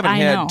 We haven't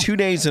had 2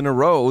 days in a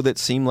row that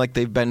seem like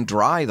they've been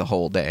dry the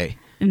whole day.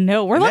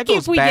 No, we're And lucky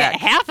if we get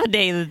half a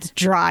day that's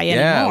dry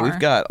anymore. Yeah, we've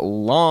got a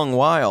long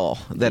while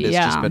that it's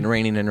just been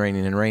raining and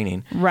raining and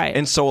raining. Right.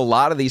 And so a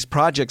lot of these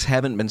projects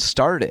haven't been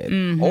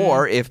started.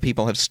 Or if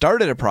people have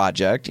started a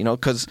project,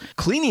 because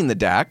cleaning the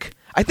deck,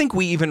 I think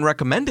we even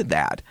recommended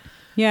that.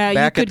 Yeah,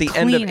 back you at could the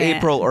end of clean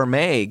April it. or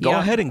May. Go Yep.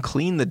 ahead and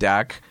clean the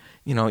deck.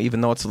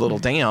 Even though it's a little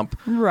damp.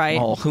 Right.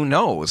 Well, who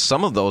knows?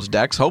 Some of those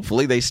decks,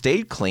 hopefully they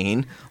stayed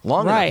clean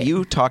long enough.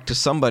 You talked to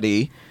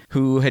somebody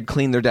who had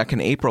cleaned their deck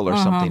in April or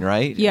something,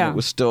 right? Yeah. And it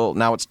was still,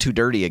 now it's too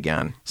dirty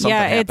again. Something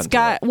it's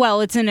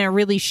it's in a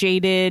really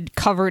shaded,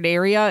 covered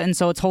area, and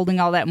so it's holding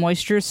all that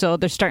moisture, so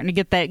they're starting to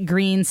get that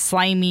green,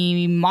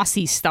 slimy,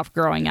 mossy stuff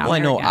growing out. Well, I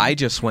know again. I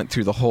just went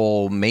through the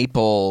whole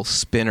maple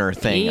spinner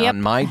thing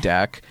on my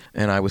deck,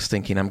 and I was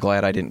thinking I'm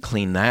glad I didn't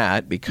clean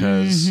that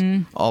because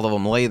all of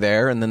them lay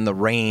there, and then the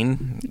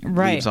rain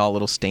leaves all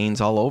little stains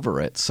all over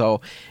it.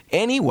 So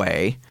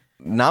anyway,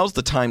 now's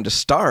the time to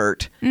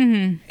start,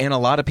 and a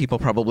lot of people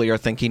probably are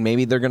thinking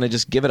maybe they're going to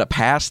just give it a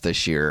pass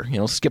this year,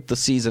 skip the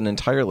season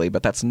entirely,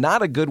 but that's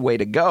not a good way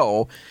to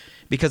go.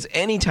 Because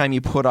anytime you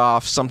put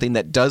off something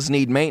that does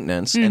need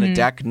maintenance, and a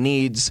deck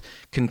needs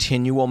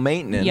continual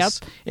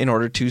maintenance in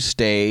order to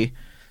stay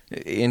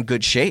in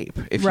good shape.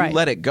 If you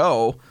let it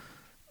go,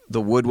 the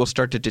wood will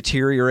start to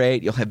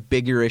deteriorate. You'll have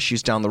bigger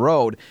issues down the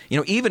road.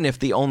 Even if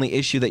the only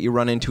issue that you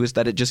run into is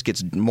that it just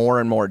gets more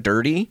and more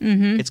dirty,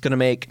 it's going to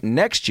make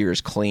next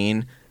year's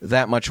clean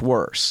that much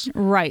worse.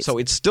 Right. So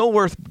it's still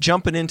worth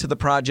jumping into the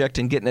project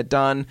and getting it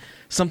done.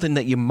 Something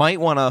that you might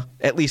want to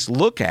at least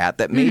look at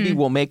that maybe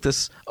will make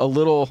this a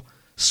little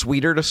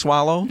sweeter to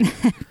swallow.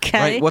 Okay.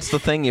 Right? What's the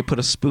thing? You put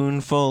a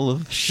spoonful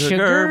of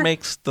sugar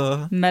makes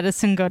the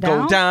medicine go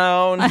down. Go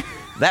down.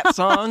 That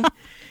song.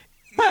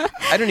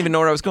 I don't even know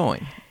where I was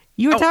going.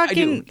 You were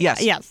talking. I do.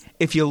 Yes.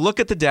 If you look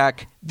at the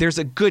deck, there's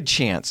a good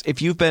chance,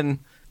 if you've been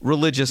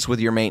religious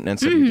with your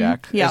maintenance of your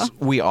deck, as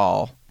we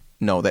all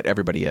know that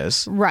everybody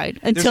is. Right.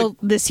 Until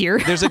this year.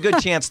 There's a good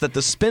chance that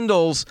the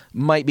spindles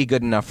might be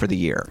good enough for the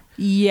year.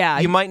 Yeah.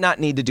 You might not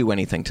need to do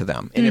anything to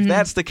them. And if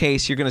that's the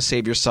case, you're going to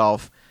save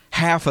yourself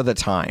half of the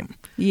time.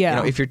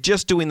 Yeah. If you're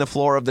just doing the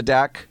floor of the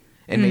deck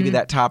and maybe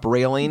that top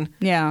railing,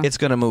 it's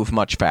going to move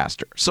much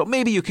faster. So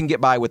maybe you can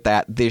get by with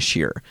that this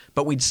year.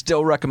 But we'd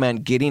still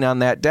recommend getting on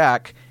that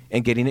deck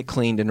and getting it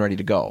cleaned and ready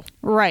to go.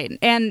 Right.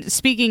 And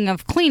speaking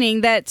of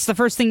cleaning, that's the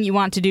first thing you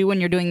want to do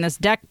when you're doing this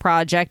deck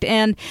project.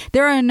 And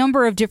there are a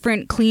number of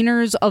different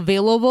cleaners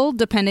available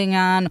depending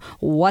on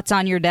what's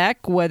on your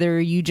deck, whether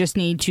you just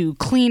need to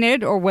clean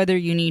it or whether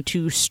you need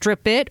to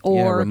strip it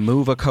or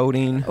remove a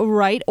coating.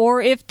 Right.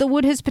 Or if the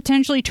wood has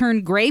potentially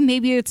turned gray,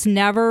 maybe it's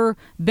never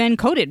been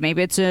coated.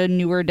 Maybe it's a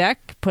newer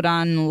deck put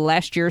on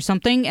last year or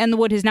something, and the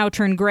wood has now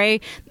turned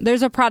gray.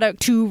 There's a product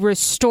to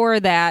restore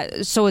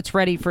that so it's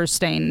ready for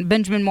stain.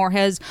 Benjamin Moore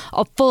has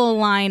a full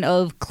line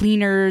of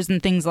cleaners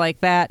and things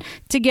like that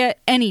to get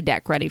any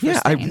deck ready for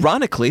stain.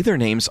 Ironically, their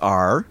names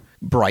are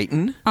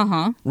Brighten,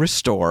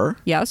 Restore,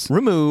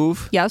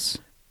 Remove,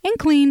 and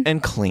Clean.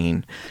 And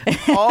Clean.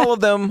 All of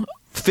them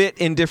fit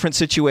in different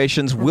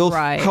situations. We'll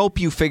help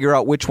you figure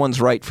out which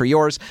one's right for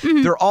yours.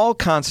 They're all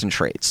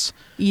concentrates.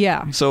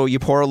 Yeah. So you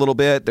pour a little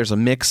bit, there's a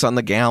mix on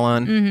the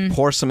gallon,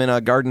 pour some in a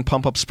garden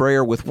pump-up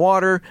sprayer with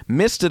water,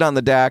 mist it on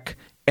the deck,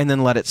 and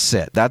then let it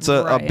sit. That's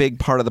a big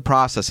part of the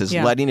process is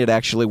letting it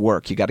actually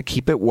work. You got to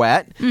keep it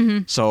wet.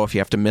 So if you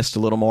have to mist a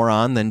little more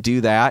on, then do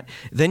that.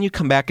 Then you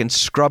come back and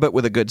scrub it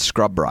with a good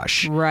scrub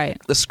brush. Right.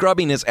 The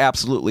scrubbing is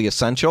absolutely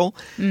essential,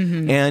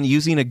 and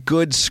using a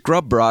good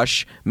scrub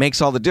brush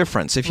makes all the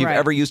difference. If you've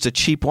ever used a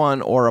cheap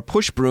one or a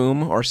push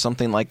broom or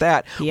something like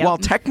that, while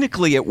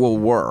technically it will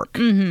work,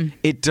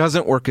 it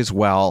doesn't work as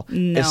well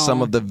as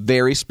some of the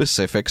very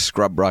specific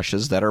scrub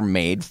brushes that are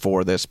made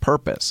for this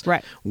purpose.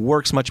 Right.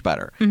 Works much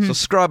better. So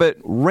scrub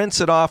it,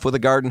 rinse it off with a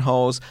garden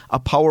hose, a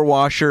power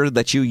washer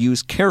that you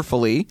use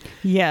carefully.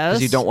 Yes.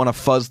 Because you don't want to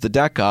fuzz the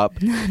deck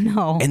up.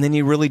 No. And then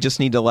you really just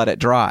need to let it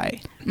dry.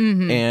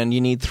 And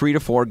you need 3 to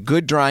 4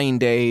 good drying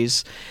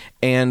days.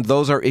 And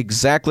those are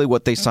exactly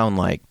what they sound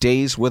like,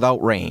 days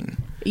without rain.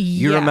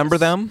 You remember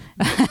them?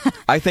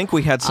 I think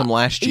we had some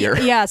last year.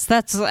 Yes,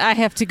 I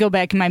have to go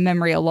back in my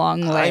memory a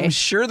long way. I'm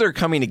sure they're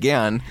coming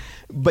again,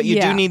 but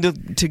you do need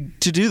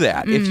to do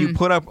that. If you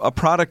put up a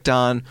product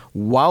on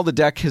while the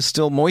deck has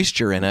still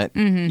moisture in it,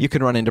 you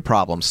can run into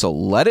problems. So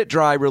let it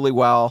dry really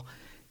well,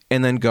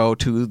 and then go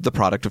to the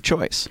product of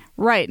choice.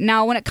 Right.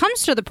 Now, when it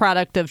comes to the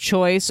product of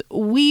choice,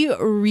 we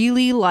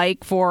really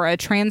like, for a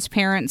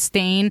transparent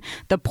stain,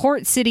 the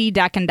Port City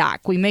Deck and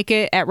Dock. We make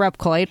it at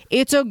Repcolite.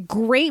 It's a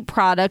great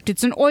product.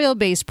 It's an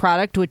oil-based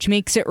product, which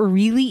makes it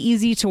really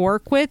easy to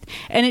work with,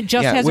 and it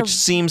just has which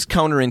seems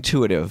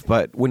counterintuitive,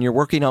 but when you're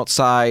working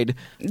outside,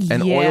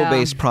 an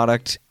oil-based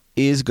product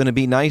is going to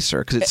be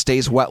nicer because it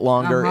stays wet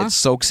longer, it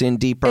soaks in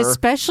deeper.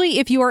 Especially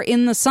if you are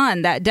in the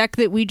sun. That deck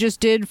that we just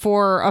did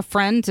for a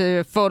friend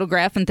to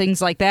photograph and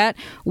things like that,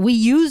 we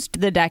used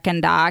the Deck and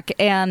Dock,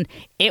 and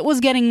it was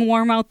getting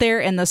warm out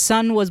there and the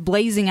sun was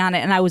blazing on it,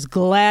 and I was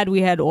glad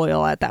we had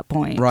oil at that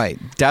point. Right,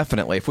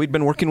 definitely. If we'd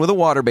been working with a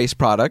water-based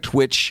product,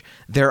 which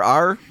there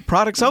are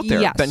products out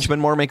there. Yes. Benjamin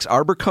Moore makes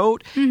Arbor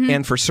Coat,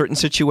 and for certain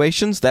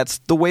situations, that's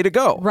the way to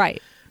go.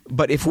 Right.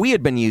 But if we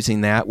had been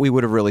using that, we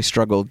would have really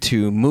struggled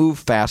to move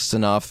fast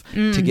enough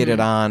to get it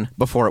on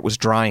before it was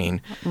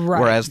drying. Right.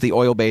 Whereas the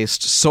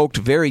oil-based soaked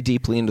very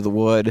deeply into the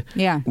wood.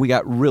 Yeah. We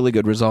got really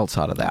good results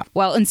out of that.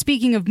 Well, and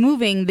speaking of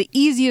moving, the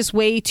easiest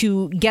way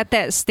to get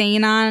that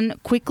stain on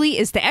quickly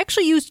is to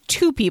actually use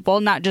two people,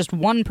 not just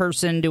one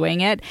person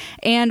doing it.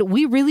 And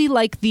we really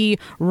like the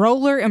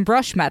roller and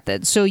brush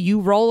method. So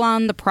you roll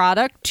on the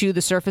product to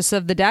the surface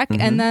of the deck,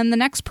 and then the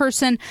next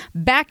person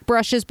back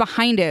brushes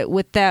behind it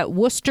with that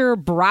Worcester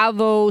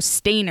Bravo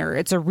stainer.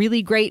 It's a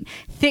really great,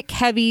 thick,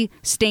 heavy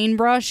stain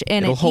brush,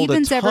 and It'll it hold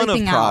evens a ton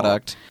everything of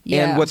product. out.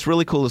 Yeah. And what's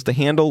really cool is the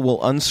handle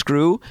will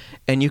unscrew,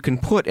 and you can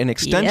put an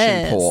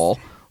extension pole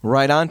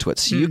right onto it.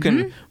 So you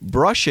can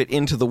brush it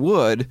into the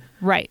wood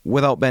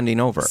without bending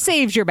over.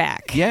 Saves your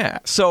back. Yeah.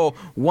 So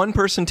one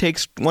person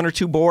takes one or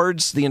two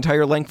boards the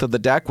entire length of the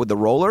deck with the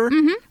roller,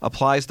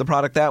 applies the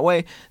product that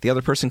way. The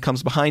other person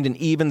comes behind and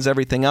evens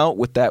everything out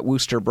with that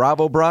Worcester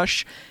Bravo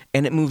brush,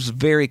 and it moves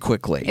very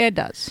quickly. It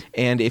does.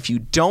 And if you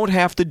don't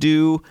have to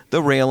do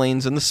the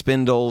railings and the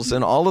spindles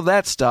and all of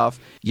that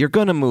stuff, you're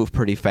going to move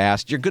pretty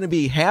fast. You're going to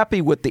be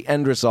happy with the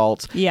end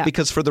result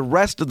because for the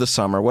rest of the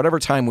summer, whatever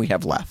time we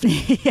have left,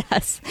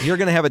 you're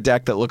going to have a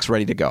deck that looks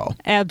ready to go.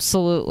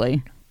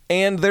 Absolutely.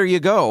 And there you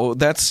go.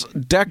 That's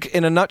deck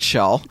in a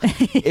nutshell.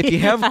 If you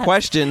have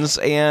questions,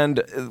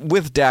 and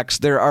with decks,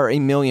 there are a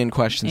million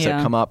questions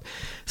that come up,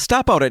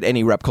 stop out at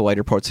any Repcolite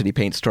or Port City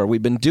Paint store.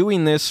 We've been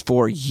doing this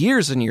for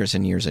years and years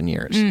and years and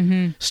years.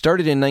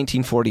 Started in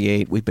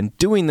 1948. We've been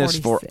doing this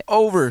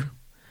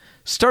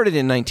Started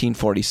in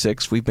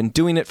 1946. We've been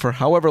doing it for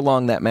however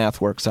long that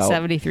math works out.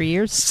 73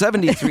 years?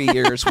 73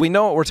 years. We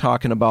know what we're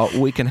talking about.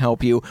 We can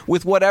help you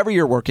with whatever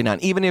you're working on,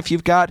 even if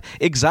you've got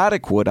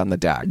exotic wood on the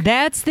deck.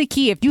 That's the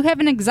key. If you have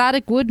an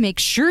exotic wood, make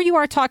sure you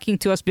are talking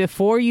to us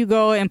before you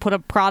go and put a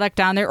product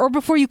on there or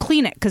before you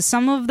clean it, because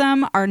some of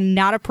them are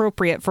not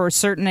appropriate for a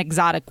certain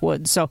exotic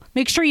wood. So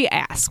make sure you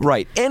ask.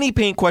 Right. Any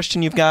paint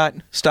question you've got,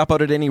 stop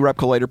out at any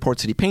Repcolite or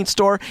Port City Paint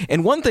store.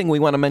 And one thing we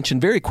want to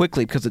mention very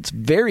quickly, because it's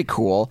very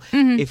cool,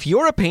 if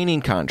you're a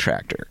painting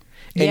contractor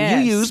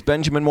and you use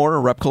Benjamin Moore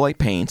or Repcolite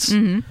paints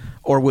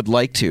or would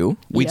like to,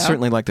 we'd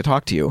certainly like to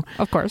talk to you.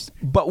 Of course.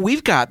 But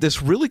we've got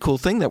this really cool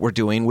thing that we're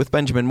doing with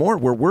Benjamin Moore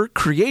where we're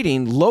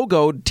creating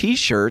logoed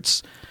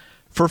t-shirts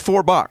for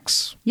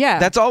 $4. Yeah.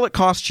 That's all it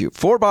costs you,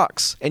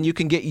 $4. And you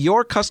can get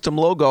your custom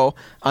logo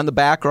on the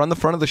back or on the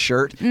front of the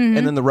shirt, and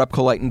then the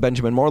Repcolite and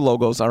Benjamin Moore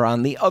logos are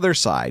on the other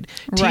side.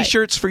 Right.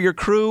 T-shirts for your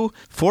crew,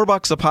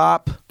 $4 a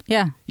pop.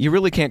 Yeah. You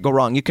really can't go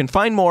wrong. You can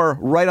find more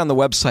right on the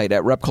website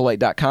at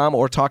repcolite.com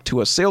or talk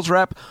to a sales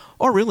rep,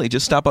 or really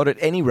just stop out at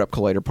any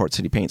Repcolite or Port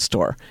City Paint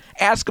store.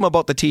 Ask them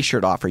about the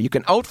t-shirt offer. You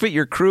can outfit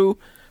your crew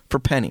for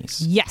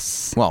pennies.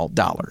 Yes. Well,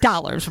 dollars.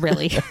 Dollars,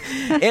 really.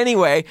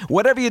 Anyway,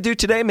 whatever you do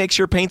today, make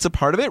sure paint's a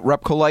part of it.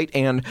 Repcolite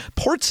and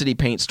Port City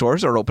Paint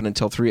stores are open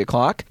until 3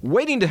 o'clock,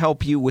 waiting to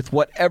help you with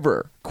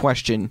whatever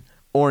question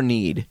or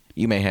need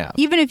you may have.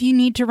 Even if you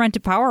need to rent a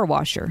power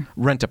washer.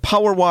 Rent a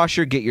power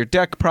washer, get your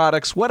deck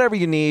products, whatever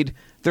you need,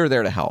 they're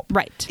there to help.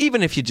 Right.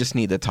 Even if you just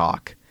need to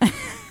talk.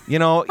 You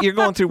know, you're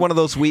going through one of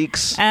those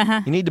weeks.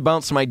 You need to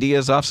bounce some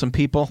ideas off some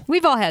people.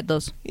 We've all had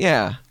those.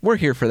 Yeah, we're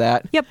here for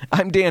that. Yep.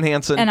 I'm Dan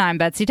Hansen. And I'm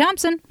Betsy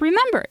Thompson.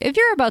 Remember, if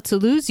you're about to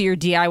lose your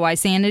DIY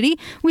sanity,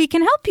 we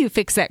can help you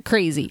fix that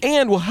crazy.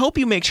 And we'll help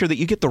you make sure that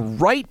you get the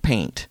right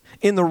paint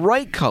in the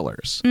right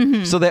colors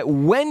so that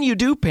when you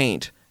do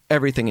paint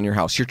everything in your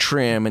house, your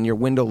trim and your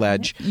window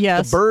ledge,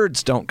 the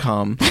birds don't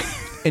come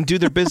and do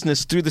their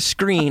business through the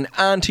screen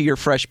onto your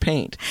fresh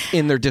paint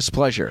in their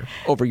displeasure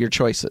over your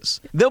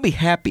choices. They'll be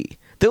happy.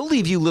 They'll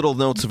leave you little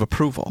notes of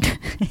approval.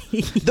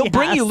 They'll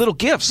bring you little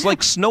gifts,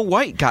 like Snow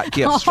White got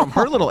gifts from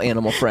her little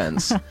animal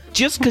friends,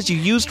 just because you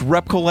used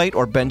Repcolite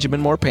or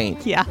Benjamin Moore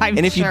paint. Yeah, I'm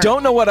And if sure. you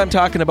don't know what I'm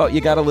talking about, you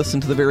got to listen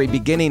to the very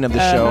beginning of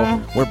the show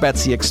where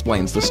Betsy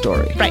explains the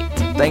story. Right.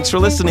 Thanks for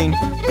listening.